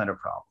have that kind of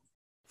problem?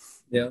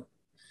 Yeah.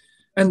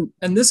 And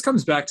this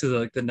comes back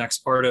to the next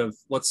part of,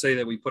 let's say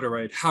that we put it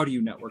right, how do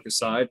you network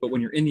aside? But when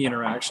you're in the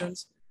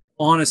interactions,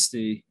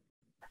 honesty,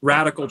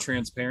 radical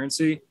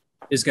transparency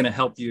is going to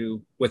help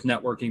you with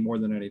networking more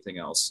than anything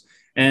else.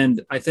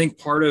 And I think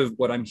part of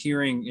what I'm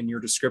hearing in your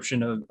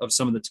description of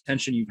some of the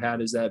tension you've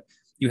had is that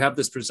you have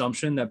this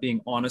presumption that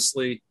being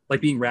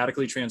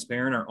radically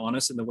transparent or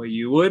honest in the way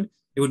you would,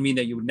 it would mean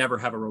that you would never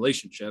have a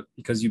relationship,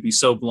 because you'd be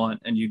so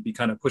blunt and you'd be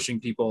kind of pushing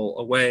people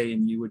away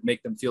and you would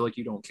make them feel like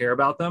you don't care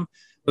about them.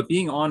 But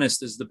being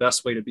honest is the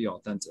best way to be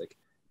authentic.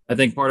 I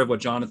think part of what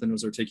Jonathan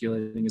was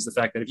articulating is the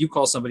fact that if you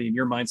call somebody and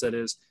your mindset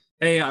is,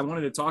 hey, I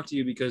wanted to talk to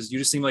you because you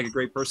just seem like a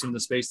great person in the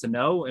space to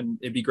know, and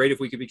it'd be great if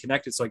we could be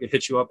connected so I could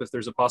hit you up if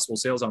there's a possible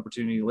sales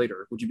opportunity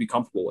later. Would you be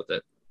comfortable with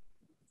it?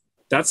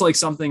 That's like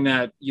something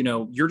that,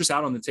 you're just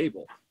out on the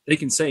table. They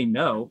can say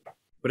no,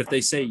 but if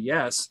they say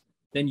yes,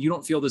 then you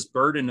don't feel this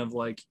burden of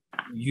like,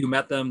 you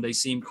met them, they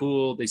seem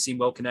cool, they seem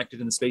well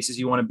connected in the spaces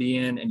you want to be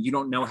in, and you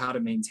don't know how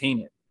to maintain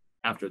it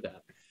after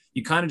that.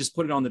 You kind of just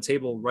put it on the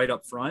table right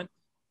up front.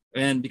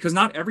 And because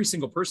not every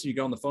single person you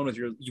get on the phone with,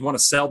 you want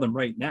to sell them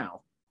right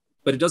now,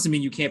 but it doesn't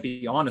mean you can't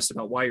be honest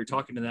about why you're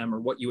talking to them or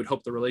what you would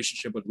hope the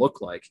relationship would look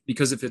like.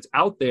 Because if it's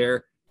out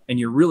there and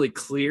you're really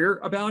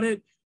clear about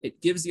it, it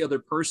gives the other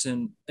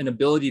person an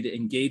ability to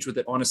engage with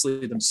it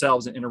honestly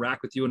themselves and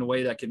interact with you in a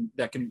way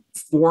that can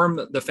form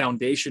the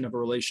foundation of a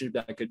relationship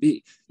that could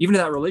be. Even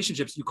in that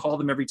relationships, you call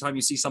them every time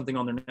you see something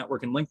on their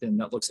network and LinkedIn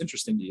that looks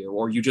interesting to you,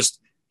 or you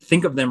just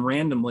think of them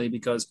randomly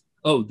because,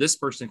 oh, this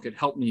person could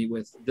help me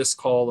with this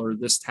call or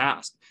this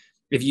task.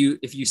 If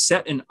you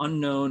set an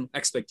unknown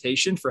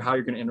expectation for how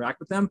you're going to interact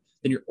with them,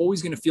 then you're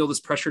always going to feel this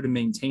pressure to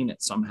maintain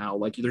it somehow.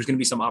 Like there's going to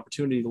be some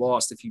opportunity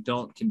lost if you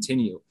don't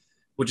continue,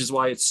 which is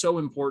why it's so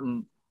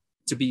important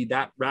to be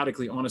that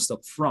radically honest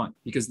up front,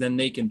 because then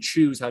they can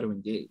choose how to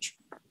engage.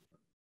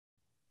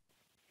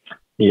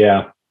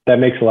 Yeah, that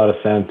makes a lot of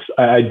sense.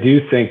 I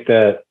do think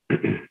that,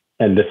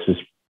 and this is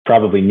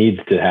probably needs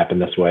to happen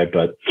this way,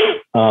 but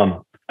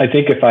I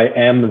think if I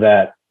am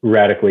that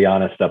radically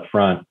honest up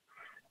front,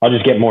 I'll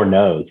just get more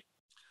no's,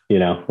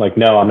 like,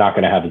 no, I'm not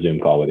going to have a Zoom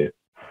call with you.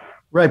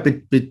 Right.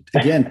 But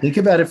again, think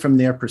about it from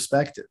their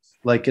perspective.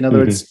 Like, in other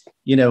words,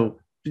 you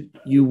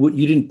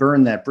didn't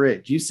burn that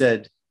bridge. You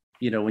said,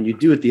 when you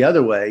do it the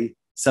other way,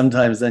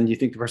 sometimes then you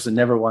think the person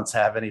never wants to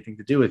have anything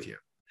to do with you.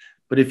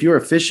 But if you're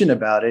efficient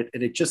about it,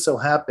 and it just so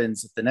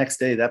happens that the next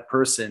day that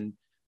person,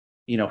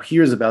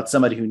 hears about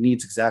somebody who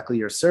needs exactly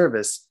your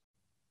service,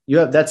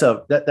 that's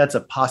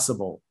a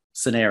possible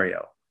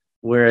scenario.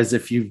 Whereas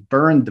if you've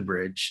burned the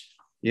bridge,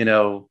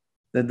 then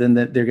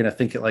they're going to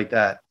think it like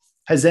that.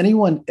 Has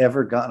anyone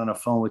ever gotten on a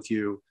phone with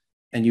you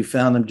and you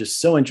found them just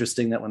so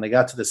interesting that when they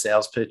got to the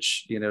sales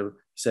pitch,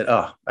 said,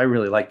 oh, I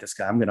really like this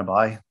guy, I'm going to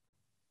buy?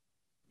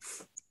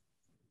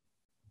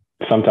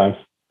 Sometimes.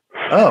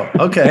 Oh,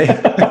 okay.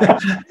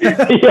 Yeah.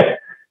 I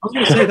was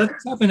going to say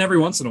that's happened every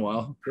once in a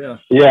while. Yeah.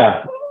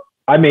 Yeah.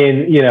 I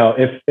mean,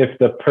 if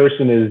the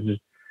person's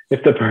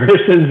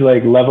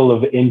like level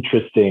of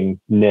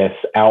interestingness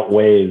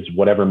outweighs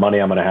whatever money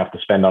I'm going to have to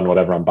spend on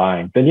whatever I'm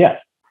buying, then yes.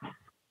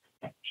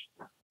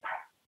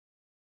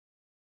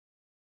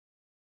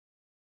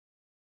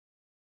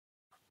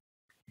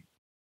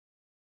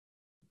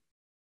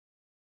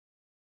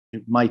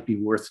 It might be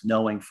worth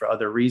knowing for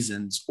other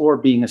reasons or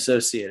being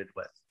associated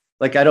with.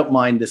 Like, I don't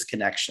mind this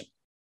connection.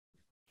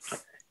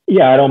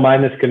 Yeah, I don't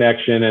mind this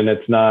connection, and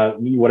it's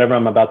not whatever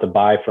I'm about to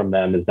buy from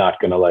them is not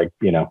going to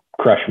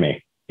crush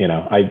me.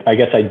 I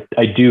guess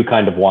I do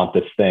kind of want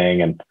this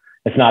thing, and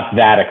it's not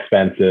that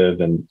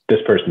expensive, and this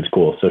person's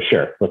cool. So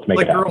sure, let's make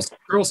it happen.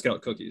 Girl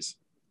Scout cookies.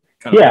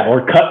 Yeah,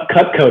 or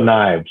Cutco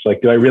knives.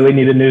 Like, do I really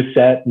need a new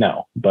set?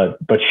 No, but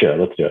sure,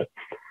 let's do it.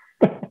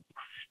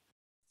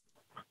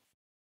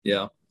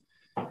 Yeah.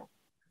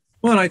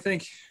 Well, and I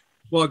think,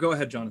 go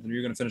ahead, Jonathan.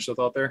 You're going to finish the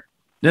thought there?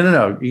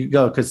 No. You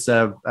go, because,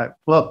 I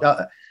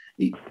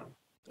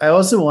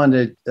also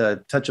wanted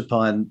to touch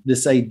upon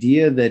this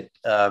idea that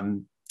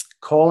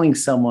calling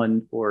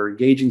someone or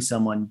engaging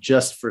someone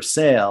just for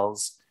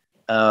sales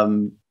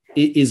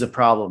is a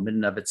problem in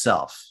and of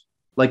itself.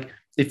 Like,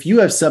 if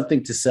you have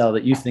something to sell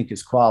that you think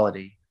is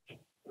quality,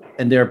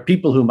 and there are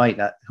people who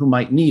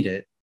might need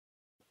it,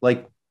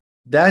 like,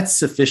 that's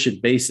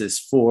sufficient basis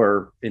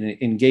for an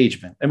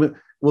engagement. And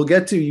we'll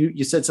get to,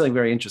 you said something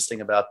very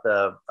interesting about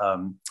the,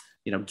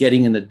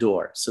 getting in the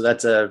door. So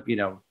that's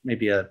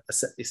maybe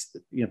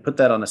put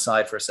that on the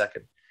side for a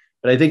second.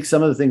 But I think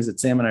some of the things that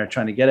Sam and I are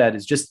trying to get at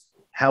is just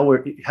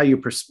what your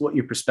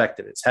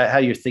perspective is, how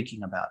you're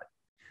thinking about it.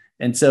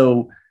 And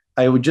so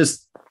I would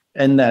just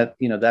end that,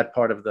 that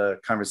part of the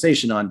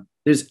conversation on,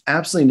 there's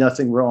absolutely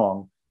nothing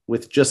wrong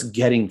with just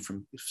getting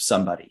from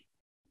somebody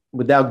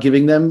without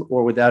giving them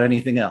or without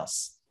anything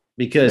else,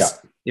 because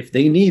if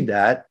they need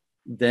that,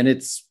 then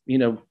it's,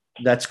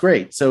 that's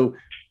great. So,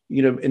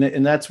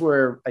 and that's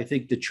where I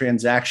think the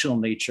transactional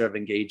nature of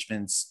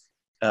engagements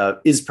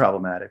is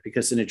problematic,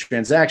 because in a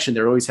transaction,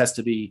 there always has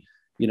to be,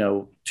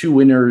 two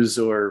winners,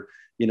 or,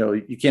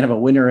 you can't have a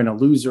winner and a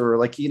loser, or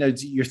like,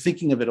 you're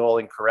thinking of it all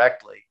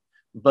incorrectly.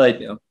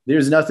 But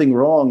there's nothing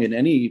wrong in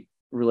any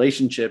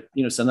relationship.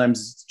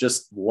 Sometimes it's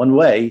just one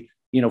way,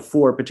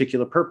 for a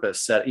particular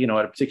purpose at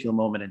a particular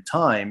moment in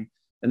time.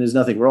 And there's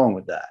nothing wrong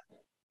with that,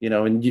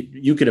 and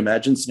you could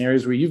imagine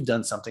scenarios where you've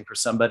done something for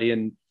somebody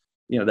and,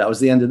 that was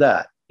the end of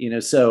that,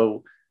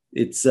 so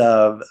it's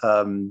just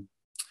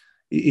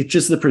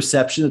the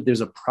perception that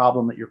there's a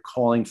problem that you're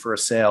calling for a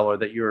sale, or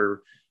that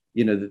you're,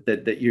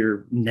 that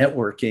you're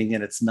networking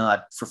and it's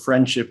not for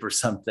friendship or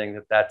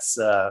something, that's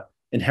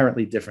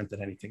inherently different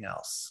than anything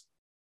else.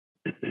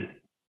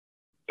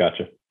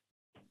 Gotcha.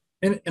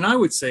 And I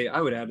would say, I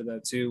would add to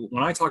that too.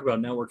 When I talk about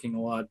networking a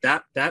lot,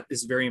 that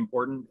is very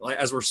important. Like,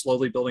 as we're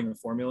slowly building a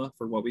formula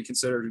for what we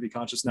consider to be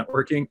conscious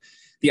networking,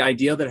 the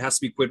idea that it has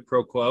to be quid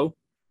pro quo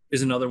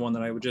is another one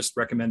that I would just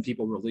recommend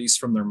people release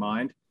from their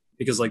mind.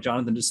 Because like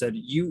Jonathan just said,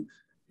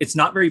 it's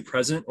not very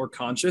present or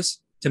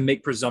conscious to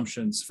make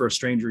presumptions for a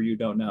stranger you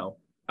don't know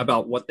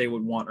about what they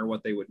would want or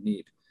what they would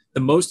need. The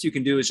most you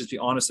can do is just be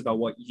honest about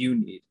what you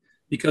need,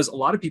 because a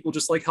lot of people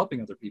just like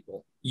helping other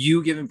people.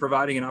 You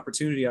providing an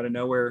opportunity out of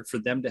nowhere for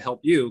them to help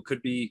you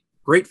could be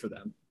great for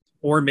them.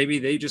 Or maybe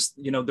they just,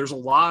 there's a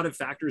lot of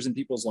factors in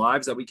people's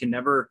lives that we can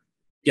never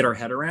get our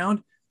head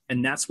around.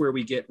 And that's where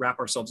we wrap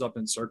ourselves up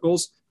in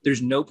circles.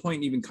 There's no point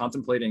in even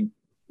contemplating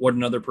what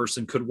another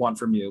person could want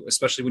from you,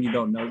 especially when you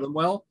don't know them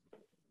well.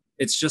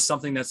 It's just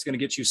something that's going to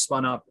get you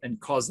spun up and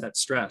cause that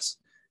stress.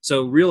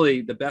 So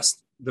really the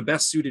best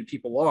suited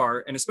people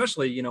are, and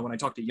especially, when I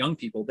talk to young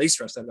people, they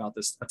stress about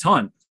this a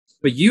ton,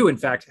 but you in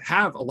fact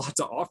have a lot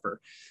to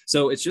offer.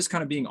 So it's just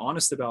kind of being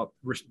honest about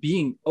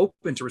being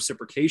open to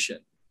reciprocation,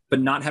 but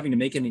not having to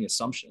make any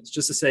assumptions,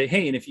 just to say,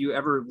 hey, and if you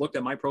ever looked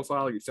at my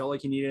profile or you felt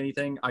like you need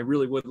anything, I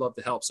really would love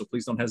to help. So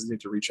please don't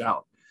hesitate to reach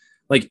out.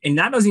 And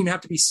that doesn't even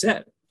have to be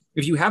said.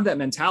 If you have that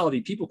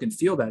mentality, people can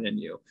feel that in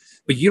you,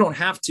 but you don't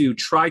have to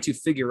try to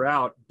figure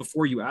out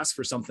before you ask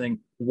for something,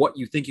 what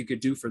you think you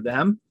could do for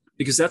them,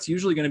 because that's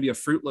usually going to be a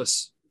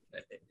fruitless,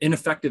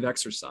 ineffective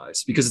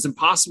exercise, because it's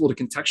impossible to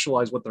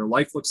contextualize what their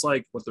life looks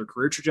like, what their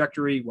career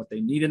trajectory, what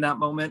they need in that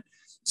moment.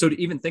 So to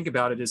even think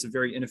about it is a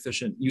very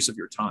inefficient use of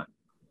your time.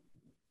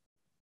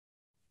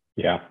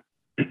 Yeah.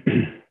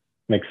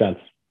 Makes sense.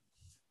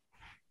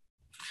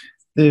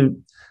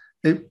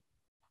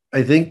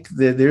 I think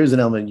that there's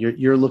an element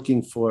you're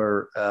looking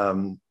for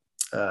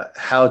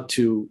how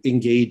to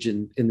engage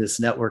in this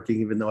networking,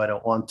 even though I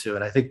don't want to.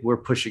 And I think we're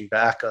pushing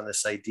back on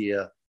this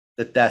idea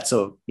that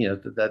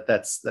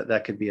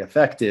could be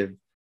effective.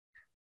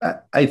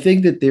 I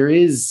think that there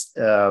is,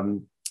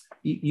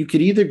 you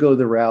could either go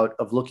the route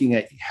of looking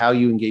at how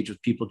you engage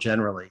with people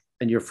generally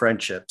and your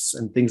friendships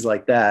and things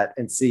like that,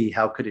 and see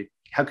how could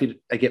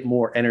I get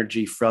more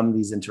energy from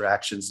these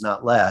interactions,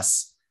 not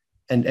less,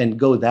 and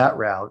go that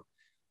route.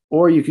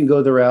 Or you can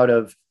go the route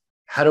of,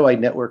 how do I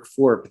network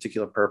for a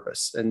particular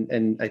purpose?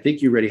 And I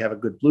think you already have a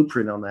good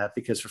blueprint on that,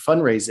 because for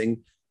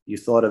fundraising, you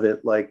thought of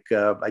it like,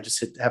 I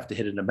just have to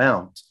hit an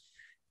amount.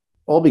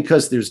 All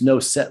because there's no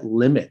set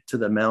limit to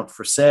the amount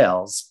for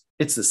sales.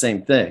 It's the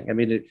same thing. I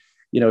mean,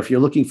 if you're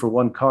looking for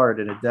one card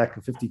in a deck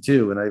of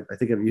 52, and I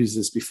think I've used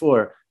this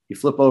before, you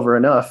flip over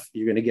enough,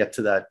 you're going to get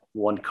to that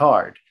one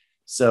card.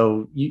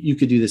 So you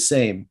could do the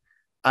same.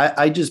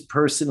 I just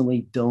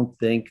personally don't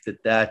think that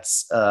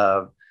that's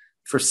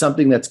for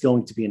something that's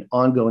going to be an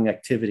ongoing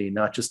activity,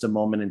 not just a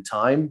moment in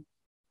time.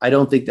 I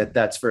don't think that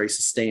that's very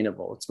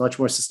sustainable. It's much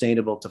more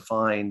sustainable to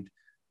find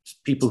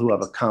people who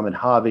have a common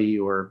hobby,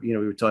 or, we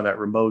were talking about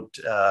remote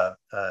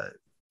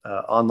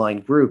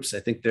online groups.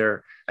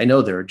 I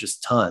know there are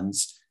just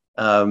tons.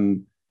 I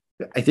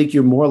think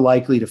you're more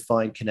likely to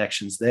find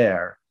connections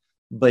there.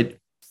 But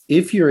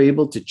if you're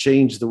able to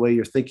change the way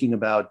you're thinking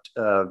about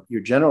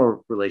your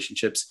general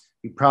relationships,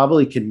 you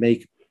probably can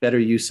make better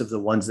use of the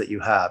ones that you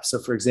have. So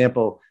for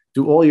example,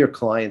 do all your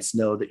clients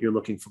know that you're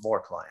looking for more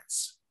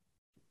clients?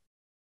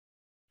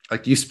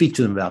 Like, do you speak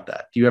to them about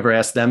that? Do you ever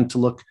ask them to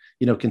look,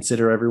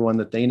 consider everyone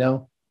that they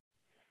know?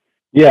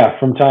 Yeah,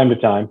 from time to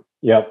time.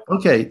 Yep.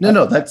 Okay.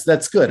 No,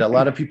 that's good. A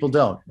lot of people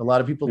don't. A lot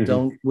of people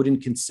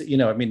wouldn't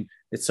consider,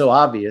 it's so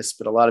obvious,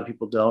 but a lot of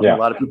people don't. Yeah. A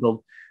lot of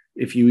people,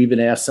 if you even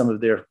ask some of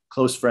their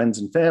close friends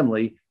and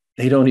family,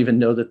 they don't even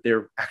know that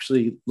they're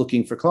actually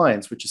looking for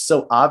clients, which is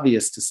so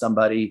obvious to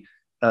somebody.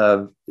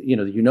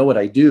 What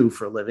I do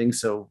for a living,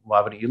 so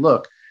why wouldn't you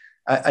look?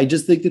 I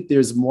just think that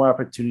there's more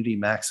opportunity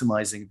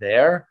maximizing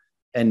there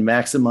and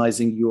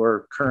maximizing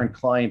your current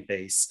client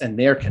base and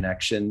their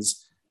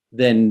connections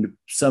than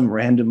some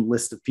random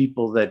list of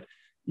people that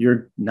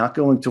you're not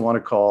going to want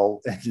to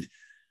call.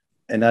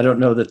 And I don't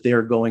know that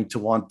they're going to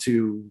want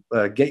to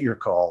get your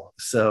call.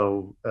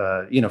 So,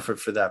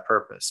 for that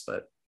purpose,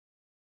 but.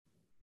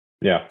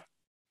 Yeah.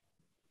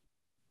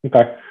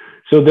 Okay.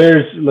 So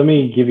let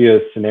me give you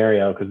a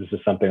scenario, because this is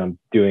something I'm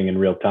doing in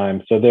real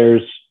time. So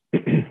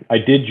I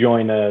did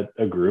join a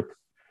group,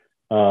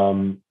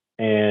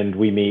 and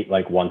we meet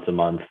like once a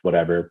month,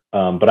 whatever.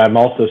 But I'm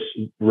also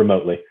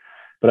remotely,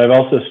 but I've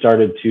also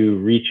started to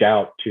reach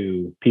out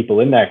to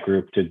people in that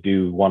group to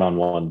do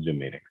one-on-one Zoom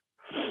meetings.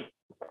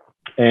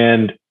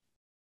 And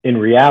in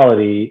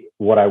reality,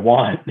 what I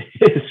want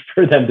is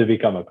for them to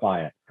become a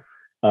client.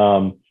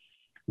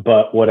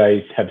 But what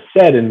I have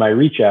said in my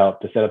reach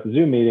out to set up a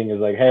Zoom meeting is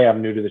like, hey,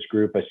 I'm new to this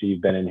group. I see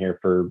you've been in here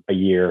for a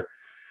year.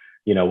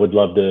 Would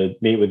love to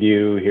meet with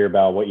you, hear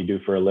about what you do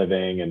for a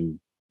living and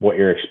what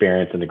your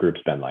experience in the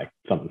group's been like,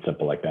 something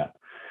simple like that.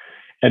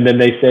 And then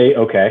they say,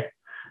 okay.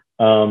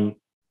 And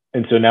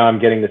so now I'm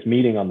getting this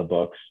meeting on the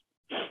books.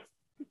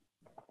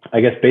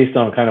 I guess based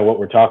on kind of what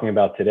we're talking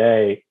about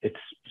today, it's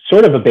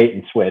sort of a bait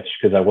and switch,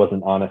 because I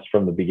wasn't honest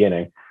from the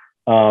beginning.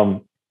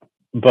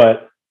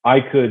 But I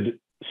could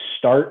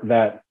start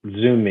that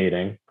Zoom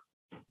meeting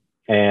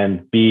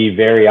and be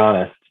very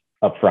honest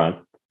up front,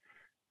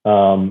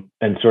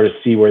 and sort of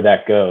see where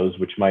that goes,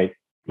 which might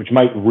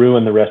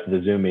ruin the rest of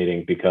the Zoom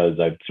meeting because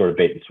I've sort of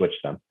bait and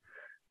switched them.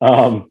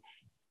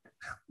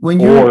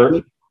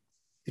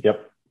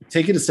 Yep.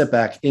 Take it a step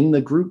back in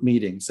the group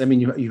meetings. I mean,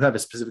 you have a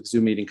specific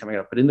Zoom meeting coming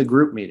up, but in the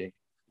group meeting,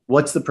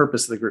 what's the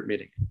purpose of the group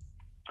meeting?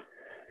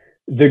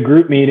 The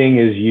group meeting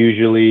is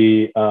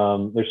usually,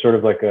 there's sort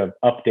of like a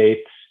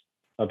updates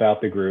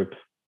about the group.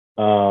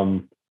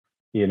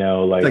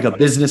 Like a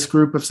business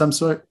group of some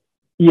sort.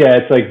 Yeah.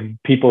 It's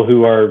like people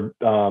who are,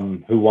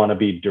 who want to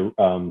be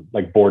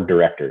like board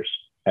directors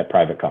at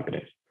private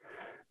companies.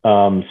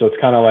 So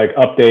it's kind of like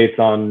updates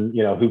on,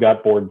 who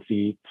got board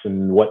seats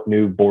and what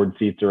new board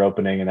seats are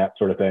opening and that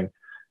sort of thing.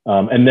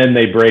 And then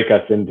they break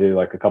us into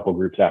like a couple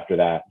groups after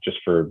that, just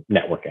for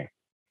networking,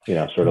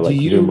 sort of like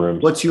Zoom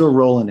rooms. What's your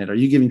role in it? Are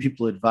you giving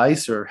people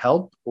advice or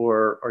help,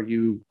 or are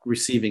you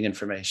receiving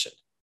information?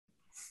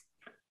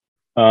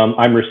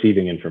 I'm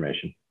receiving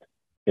information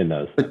in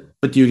those.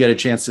 But do you get a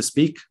chance to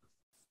speak?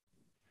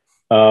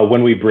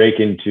 When we break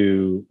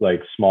into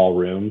like small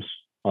rooms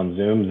on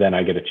Zoom, then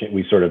I get a chance.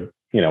 We sort of,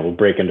 we'll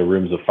break into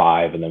rooms of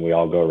 5 and then we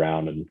all go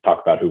around and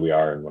talk about who we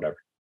are and whatever.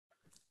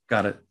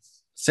 Got it.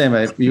 Sam,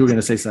 you were going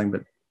to say something,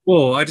 but.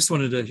 Well, I just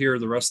wanted to hear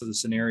the rest of the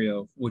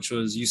scenario, which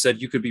was, you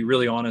said you could be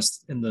really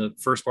honest in the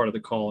first part of the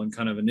call and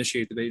kind of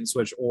initiate the bait and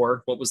switch,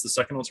 or what was the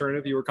second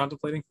alternative you were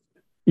contemplating?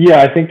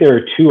 Yeah, I think there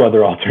are 2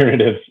 other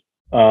alternatives.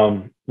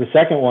 The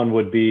second one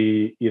would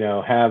be,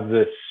 have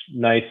this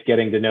nice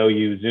getting to know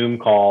you Zoom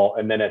call,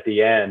 and then at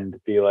the end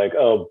be like,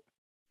 oh,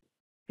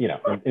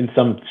 in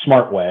some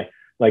smart way,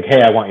 like,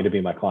 hey, I want you to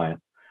be my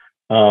client.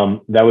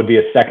 That would be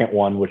a second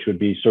one, which would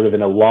be sort of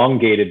an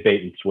elongated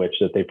bait and switch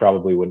that they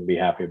probably wouldn't be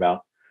happy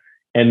about.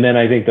 And then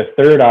I think the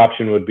third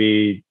option would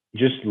be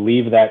just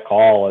leave that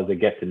call as a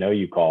get to know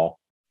you call,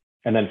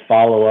 and then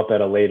follow up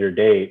at a later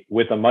date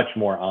with a much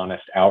more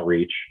honest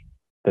outreach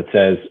that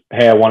says,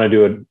 hey, I want to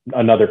do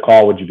another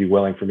call. Would you be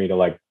willing for me to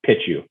like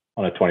pitch you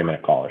on a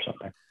 20-minute call or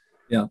something?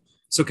 Yeah.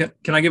 So can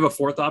I give a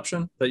fourth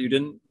option that you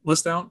didn't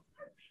list out?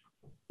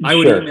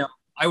 Sure.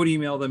 I would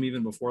email them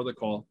even before the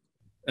call,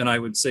 and I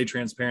would say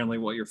transparently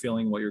what you're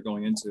feeling, what you're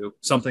going into.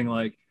 Something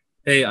like,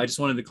 hey, I just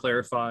wanted to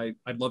clarify,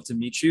 I'd love to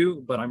meet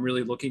you, but I'm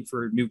really looking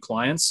for new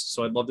clients.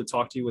 So I'd love to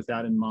talk to you with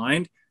that in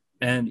mind.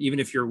 And even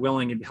if you're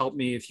willing, it'd help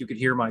me if you could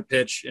hear my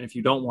pitch. And if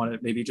you don't want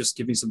it, maybe just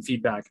give me some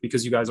feedback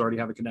because you guys already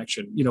have a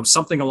connection,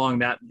 something along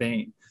that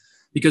vein.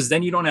 Because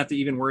then you don't have to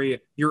even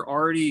worry.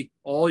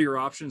 All your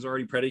options are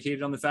already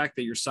predicated on the fact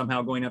that you're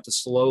somehow going to have to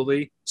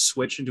slowly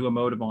switch into a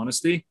mode of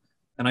honesty.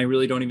 And I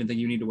really don't even think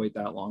you need to wait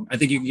that long. I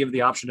think you can give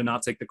the option to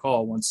not take the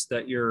call once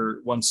that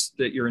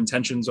your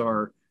intentions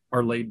are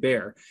laid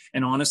bare.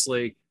 And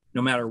honestly,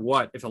 no matter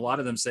what, if a lot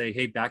of them say,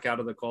 hey, back out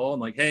of the call,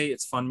 and like, hey,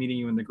 it's fun meeting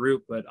you in the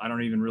group, but I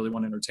don't even really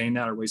want to entertain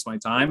that or waste my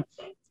time,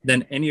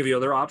 then any of the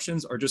other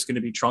options are just going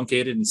to be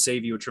truncated and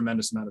save you a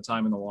tremendous amount of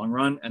time in the long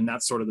run. And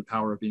that's sort of the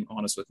power of being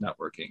honest with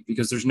networking,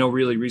 because there's no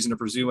really reason to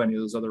pursue any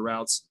of those other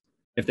routes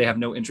if they have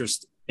no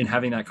interest in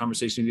having that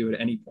conversation with you at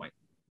any point.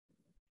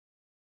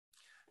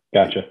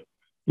 Gotcha.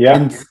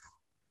 Yeah.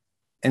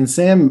 And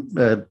Sam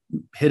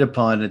hit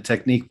upon a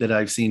technique that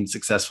I've seen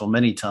successful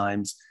many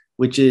times,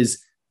 which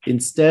is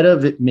instead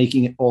of it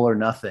making it all or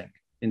nothing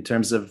in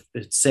terms of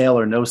sale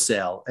or no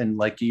sale, and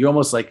like you're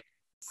almost like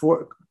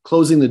for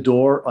closing the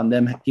door on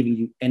them giving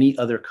you any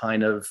other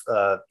kind of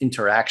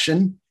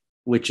interaction,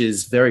 which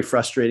is very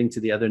frustrating to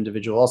the other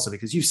individual also,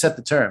 because you set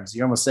the terms.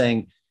 You're almost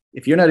saying,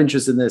 if you're not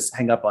interested in this,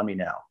 hang up on me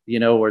now,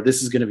 or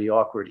this is going to be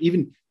awkward,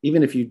 even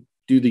if you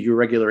do your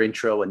regular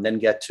intro and then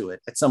get to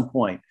it at some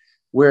point.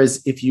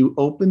 Whereas if you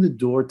open the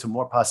door to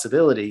more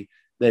possibility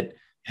that,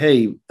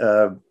 hey,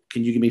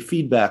 can you give me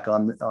feedback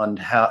on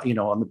how,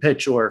 on the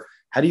pitch, or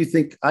how do you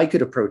think I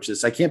could approach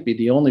this? I can't be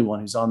the only one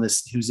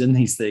who's in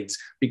these things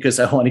because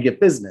I want to get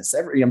business.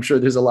 I'm sure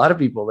there's a lot of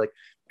people, like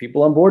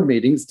people on board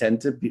meetings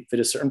tend to fit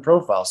a certain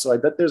profile. So I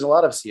bet there's a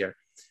lot of us here.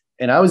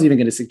 And I was even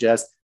going to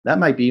suggest that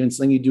might be even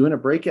something you do in a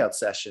breakout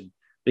session,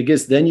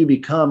 because then you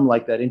become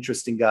like that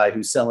interesting guy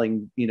who's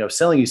selling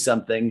you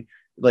something.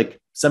 Like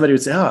somebody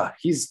would say,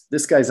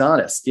 this guy's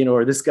honest,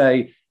 or this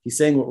guy, he's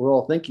saying what we're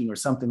all thinking or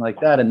something like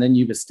that. And then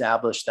you've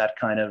established that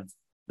kind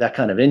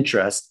of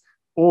interest.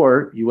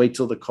 Or you wait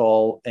till the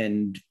call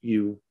and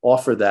you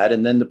offer that,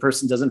 and then the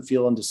person doesn't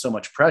feel under so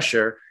much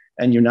pressure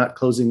and you're not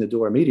closing the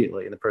door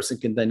immediately. And the person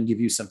can then give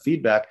you some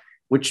feedback,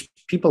 which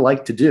people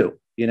like to do,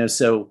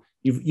 so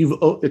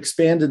you've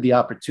expanded the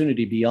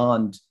opportunity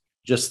beyond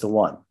just the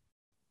one.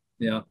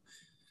 Yeah.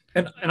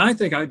 And I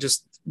think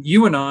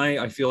you and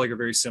I feel like are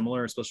very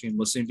similar, especially in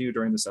listening to you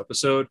during this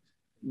episode.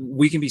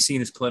 We can be seen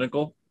as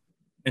clinical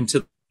and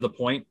to the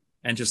point,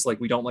 and just like,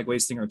 we don't like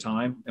wasting our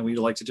time, and we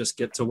like to just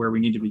get to where we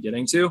need to be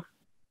getting to.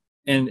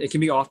 And it can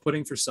be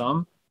off-putting for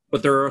some,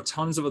 but there are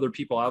tons of other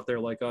people out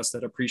there like us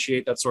that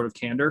appreciate that sort of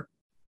candor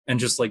and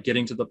just like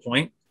getting to the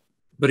point.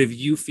 But if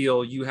you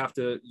feel you have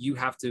to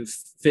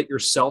fit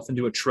yourself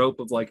into a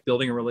trope of like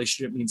building a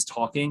relationship means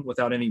talking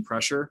without any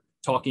pressure,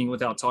 talking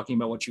without talking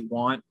about what you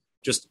want,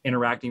 just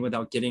interacting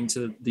without getting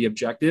to the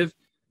objective,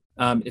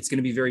 it's going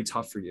to be very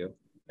tough for you.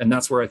 And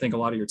that's where I think a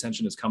lot of your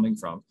tension is coming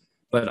from.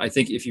 But I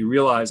think if you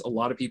realize a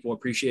lot of people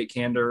appreciate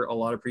candor, a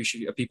lot of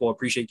people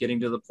appreciate getting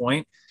to the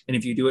point. And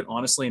if you do it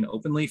honestly and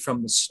openly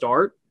from the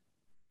start,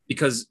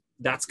 because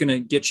that's going to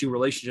get you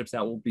relationships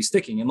that will be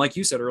sticking. And like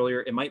you said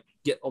earlier, it might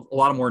get a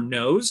lot of more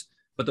no's,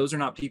 but those are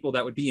not people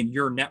that would be in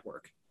your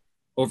network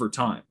over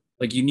time.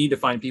 Like you need to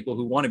find people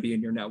who want to be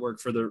in your network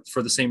for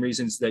the same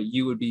reasons that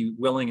you would be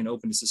willing and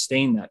open to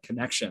sustain that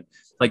connection.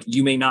 Like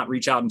you may not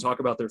reach out and talk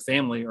about their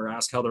family or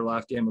ask how their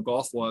last game of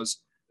golf was,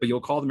 but you'll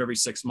call them every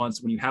 6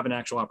 months when you have an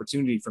actual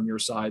opportunity from your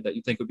side that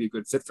you think would be a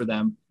good fit for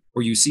them,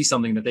 or you see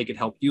something that they could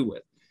help you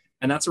with.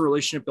 And that's a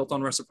relationship built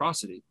on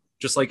reciprocity,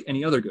 just like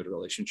any other good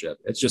relationship.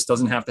 It just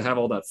doesn't have to have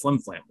all that flim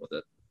flam with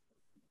it.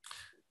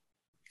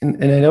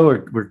 And I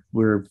know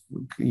we're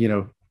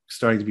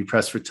starting to be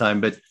pressed for time,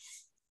 but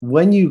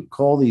when you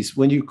call this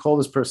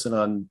person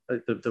on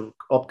the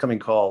upcoming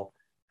call,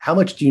 how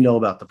much do you know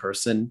about the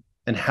person,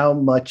 and how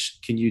much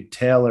can you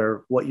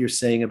tailor what you're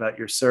saying about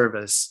your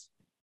service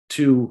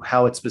to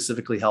how it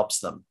specifically helps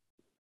them,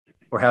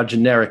 or how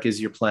generic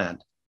is your plan?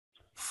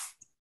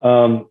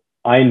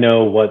 I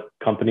know what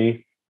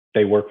company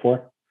they work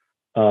for,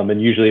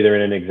 and usually they're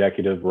in an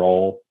executive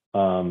role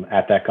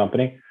at that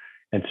company.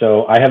 And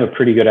so I have a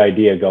pretty good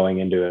idea going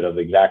into it of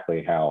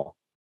exactly how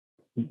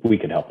we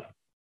can help them.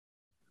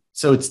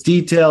 So it's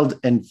detailed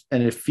and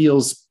it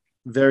feels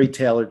very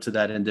tailored to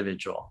that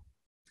individual.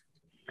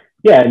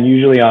 Yeah, and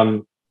usually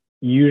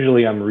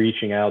I'm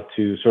reaching out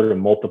to sort of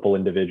multiple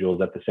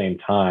individuals at the same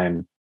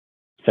time,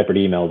 separate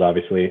emails,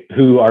 obviously,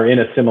 who are in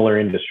a similar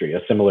industry,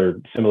 a similar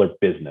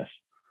business,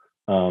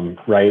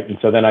 right? And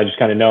so then I just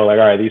kind of know, like,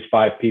 all right, these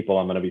 5 people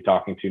I'm going to be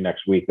talking to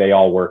next week, they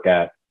all work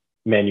at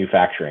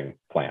manufacturing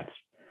plants.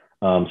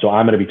 So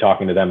I'm going to be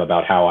talking to them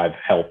about how I've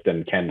helped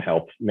and can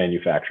help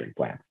manufacturing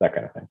plants, that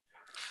kind of thing.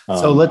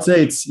 So let's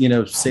say it's,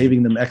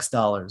 saving them X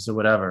dollars or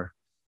whatever.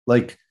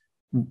 Like,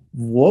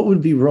 what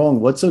would be wrong?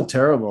 What's so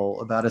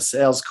terrible about a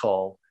sales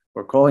call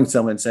or calling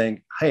someone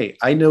saying, hey,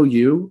 I know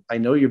you, I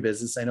know your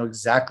business, I know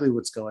exactly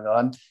what's going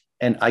on,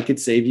 and I could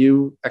save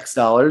you X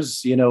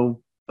dollars,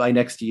 by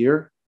next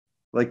year.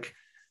 Like,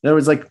 in other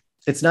words, like,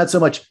 it's not so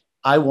much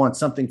I want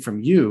something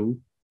from you,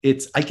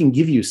 it's I can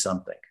give you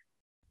something.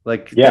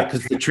 Like, yeah,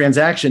 because the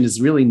transaction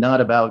is really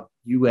not about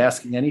you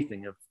asking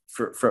anything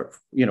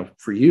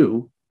for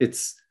you.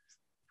 It's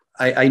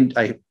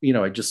I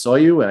just saw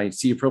you and I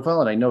see your profile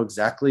and I know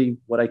exactly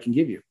what I can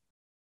give you.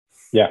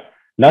 Yeah,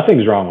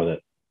 nothing's wrong with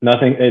it.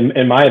 Nothing,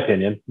 in my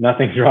opinion,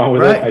 nothing's wrong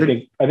with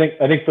it.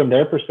 I think from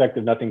their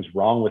perspective, nothing's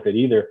wrong with it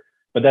either.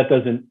 But that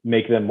doesn't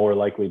make them more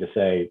likely to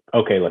say,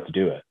 okay, let's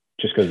do it,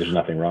 just because there's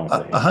nothing wrong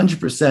with it.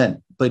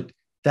 100%. But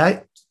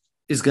that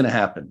is going to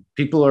happen.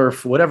 People are,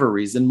 for whatever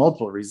reason,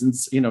 multiple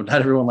reasons, not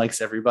everyone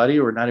likes everybody,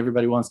 or not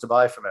everybody wants to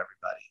buy from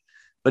everybody.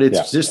 But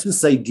it's just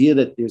this idea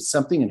that there's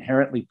something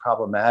inherently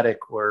problematic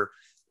or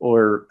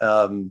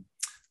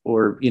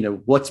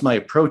what's my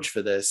approach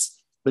for this?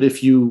 But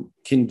if you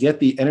can get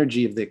the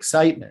energy of the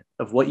excitement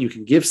of what you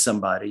can give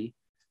somebody,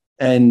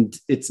 and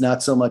it's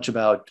not so much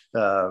about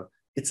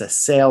it's a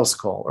sales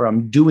call or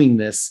I'm doing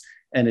this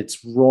and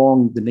it's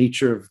wrong, the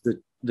nature of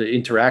the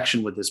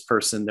interaction with this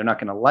person, they're not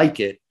going to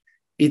like it.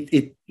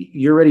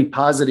 You're already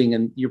positing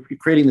and you're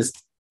creating this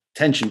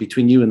tension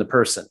between you and the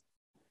person.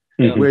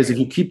 Mm-hmm. Whereas if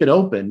you keep it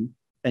open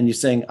and you're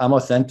saying, I'm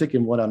authentic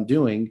in what I'm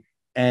doing,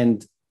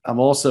 and I'm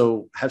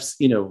also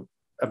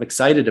I'm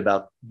excited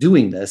about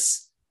doing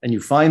this, and you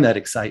find that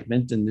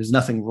excitement, and there's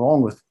nothing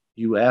wrong with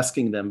you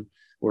asking them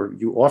or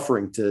you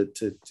offering to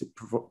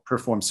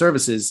perform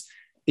services,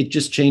 it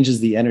just changes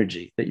the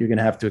energy that you're going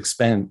to have to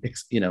expend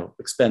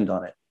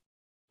on it.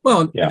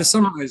 Well, and to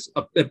summarize,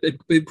 a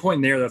big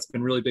point there that's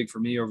been really big for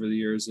me over the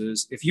years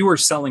is if you were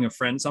selling a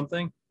friend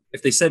something,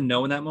 if they said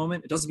no in that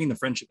moment, it doesn't mean the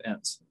friendship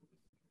ends.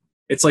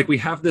 It's like we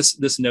have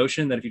this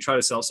notion that if you try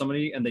to sell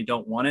somebody and they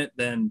don't want it,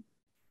 then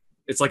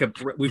it's like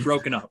we've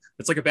broken up.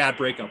 It's like a bad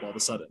breakup all of a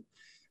sudden.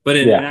 But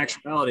in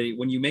actuality,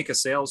 when you make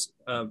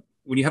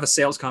when you have a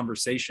sales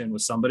conversation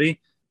with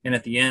somebody and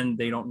at the end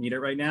they don't need it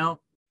right now,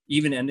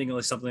 even ending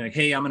with something like,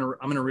 hey, I'm in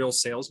a real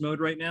sales mode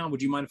right now.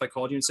 Would you mind if I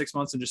called you in 6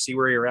 months and just see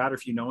where you're at, or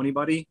if you know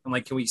anybody? And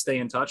like, can we stay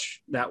in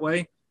touch that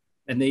way?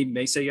 And they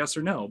may say yes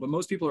or no, but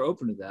most people are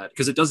open to that,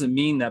 because it doesn't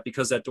mean that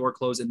because that door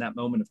closed in that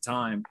moment of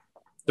time,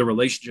 the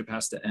relationship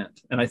has to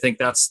end. And I think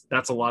that's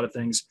a lot of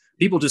things.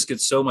 People just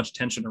get so much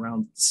tension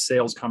around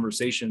sales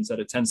conversations that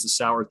it tends to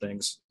sour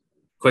things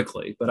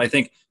quickly. But I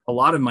think a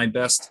lot of my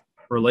best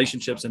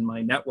relationships in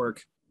my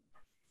network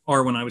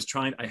are when I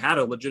had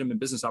a legitimate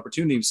business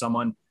opportunity with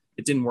someone,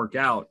 it didn't work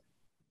out.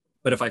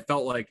 But if I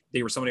felt like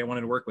they were somebody I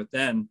wanted to work with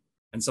then,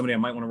 and somebody I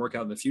might want to work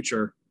out in the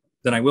future,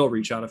 then I will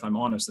reach out if I'm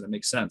honest and it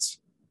makes sense.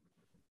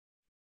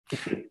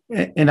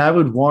 And I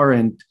would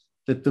warrant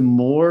that the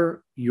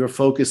more you're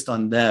focused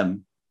on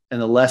them and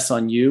the less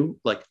on you,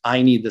 like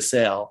I need the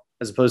sale,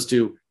 as opposed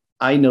to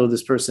I know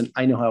this person,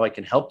 I know how I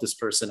can help this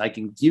person, I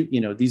can give,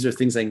 these are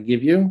things I can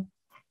give you,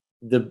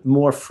 the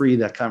more free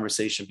that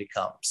conversation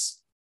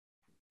becomes.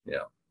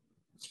 Yeah.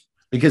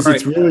 Because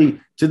it's really,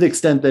 to the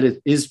extent that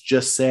it is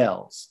just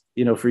sales,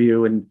 for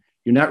you, and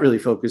you're not really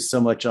focused so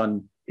much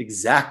on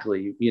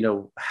exactly,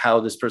 how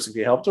this person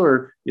can be helped,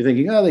 or you're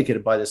thinking, oh, they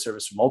could buy this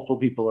service from multiple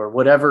people, or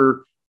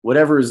whatever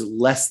is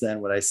less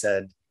than what I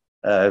said.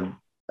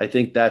 I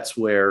think that's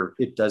where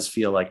it does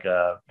feel like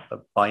a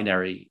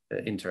binary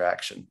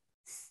interaction.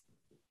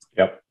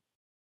 Yep.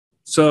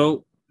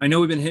 So I know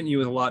we've been hitting you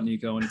with a lot,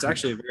 Nico, and it's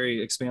actually a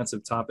very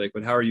expansive topic,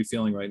 but how are you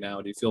feeling right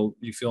now? Do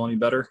you feel any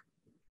better?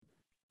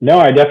 No,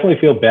 I definitely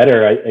feel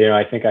better.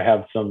 I think I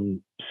have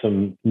some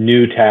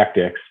new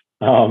tactics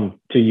to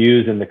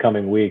use in the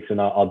coming weeks,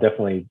 and I'll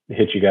definitely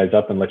hit you guys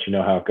up and let you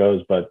know how it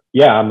goes. But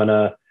yeah,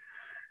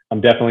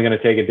 I'm definitely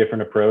gonna take a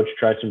different approach,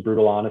 try some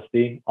brutal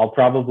honesty. I'm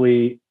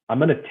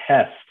gonna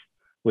test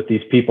with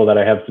these people that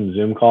I have some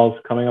Zoom calls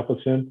coming up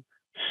with soon.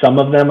 Some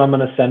of them I'm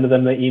gonna send to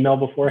them the email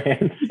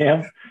beforehand,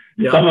 Sam.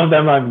 Yeah. Some of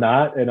them I'm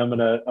not, and I'm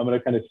gonna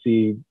kind of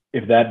see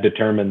if that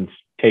determines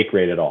take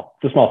rate at all.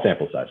 It's a small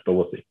sample size, but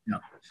we'll see. Yeah.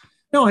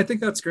 No, I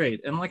think that's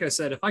great. And like I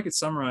said, if I could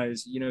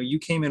summarize, you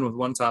came in with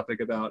one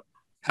topic about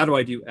how do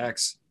I do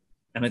X?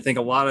 And I think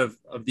a lot of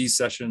these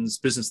sessions,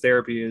 business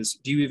therapy is,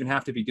 do you even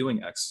have to be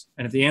doing X?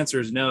 And if the answer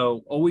is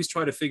no, always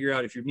try to figure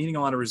out if you're meeting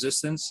a lot of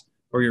resistance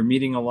or you're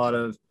meeting a lot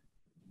of,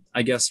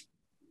 I guess,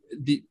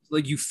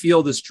 you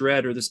feel this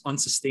dread or this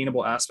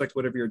unsustainable aspect,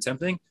 whatever you're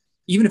attempting,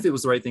 even if it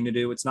was the right thing to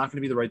do, it's not going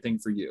to be the right thing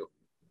for you.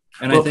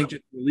 And I think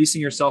just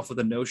releasing yourself with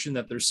the notion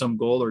that there's some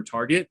goal or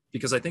target,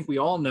 because I think we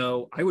all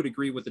know, I would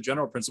agree with the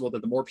general principle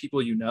that the more people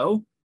you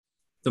know,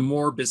 the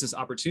more business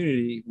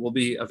opportunity will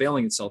be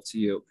availing itself to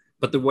you.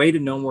 But the way to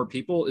know more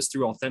people is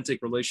through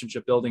authentic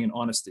relationship building and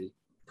honesty,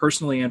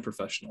 personally and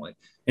professionally.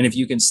 And if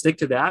you can stick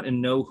to that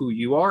and know who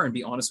you are and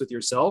be honest with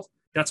yourself,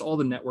 that's all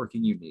the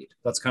networking you need.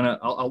 That's kind of,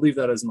 I'll leave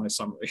that as my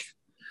summary.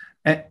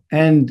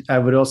 And I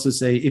would also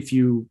say, if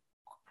you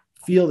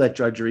feel that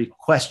drudgery,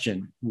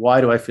 question,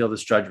 why do I feel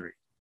this drudgery?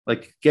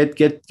 Like get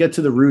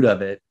to the root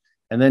of it,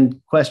 and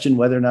then question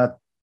whether or not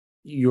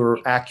you're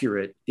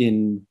accurate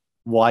in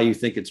why you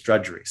think it's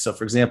drudgery. So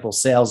for example,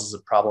 sales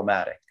is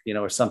problematic,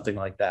 or something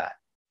like that,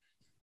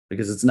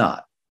 because it's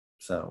not.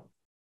 So.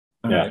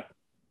 Yeah. Right.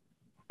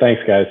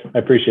 Thanks, guys. I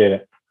appreciate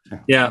it.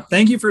 Yeah.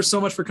 Thank you so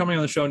much for coming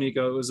on the show,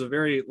 Nico. It was a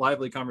very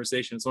lively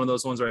conversation. It's one of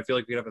those ones where I feel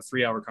like we could have a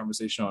 3-hour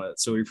conversation on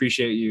it. So we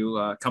appreciate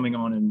you coming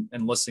on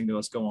and listening to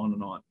us go on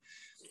and on.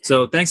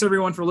 So thanks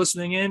everyone for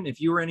listening in. If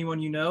you or anyone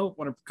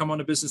want to come on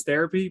to business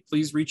therapy,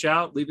 please reach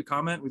out, leave a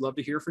comment. We'd love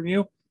to hear from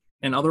you.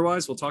 And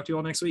otherwise, we'll talk to you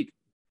all next week.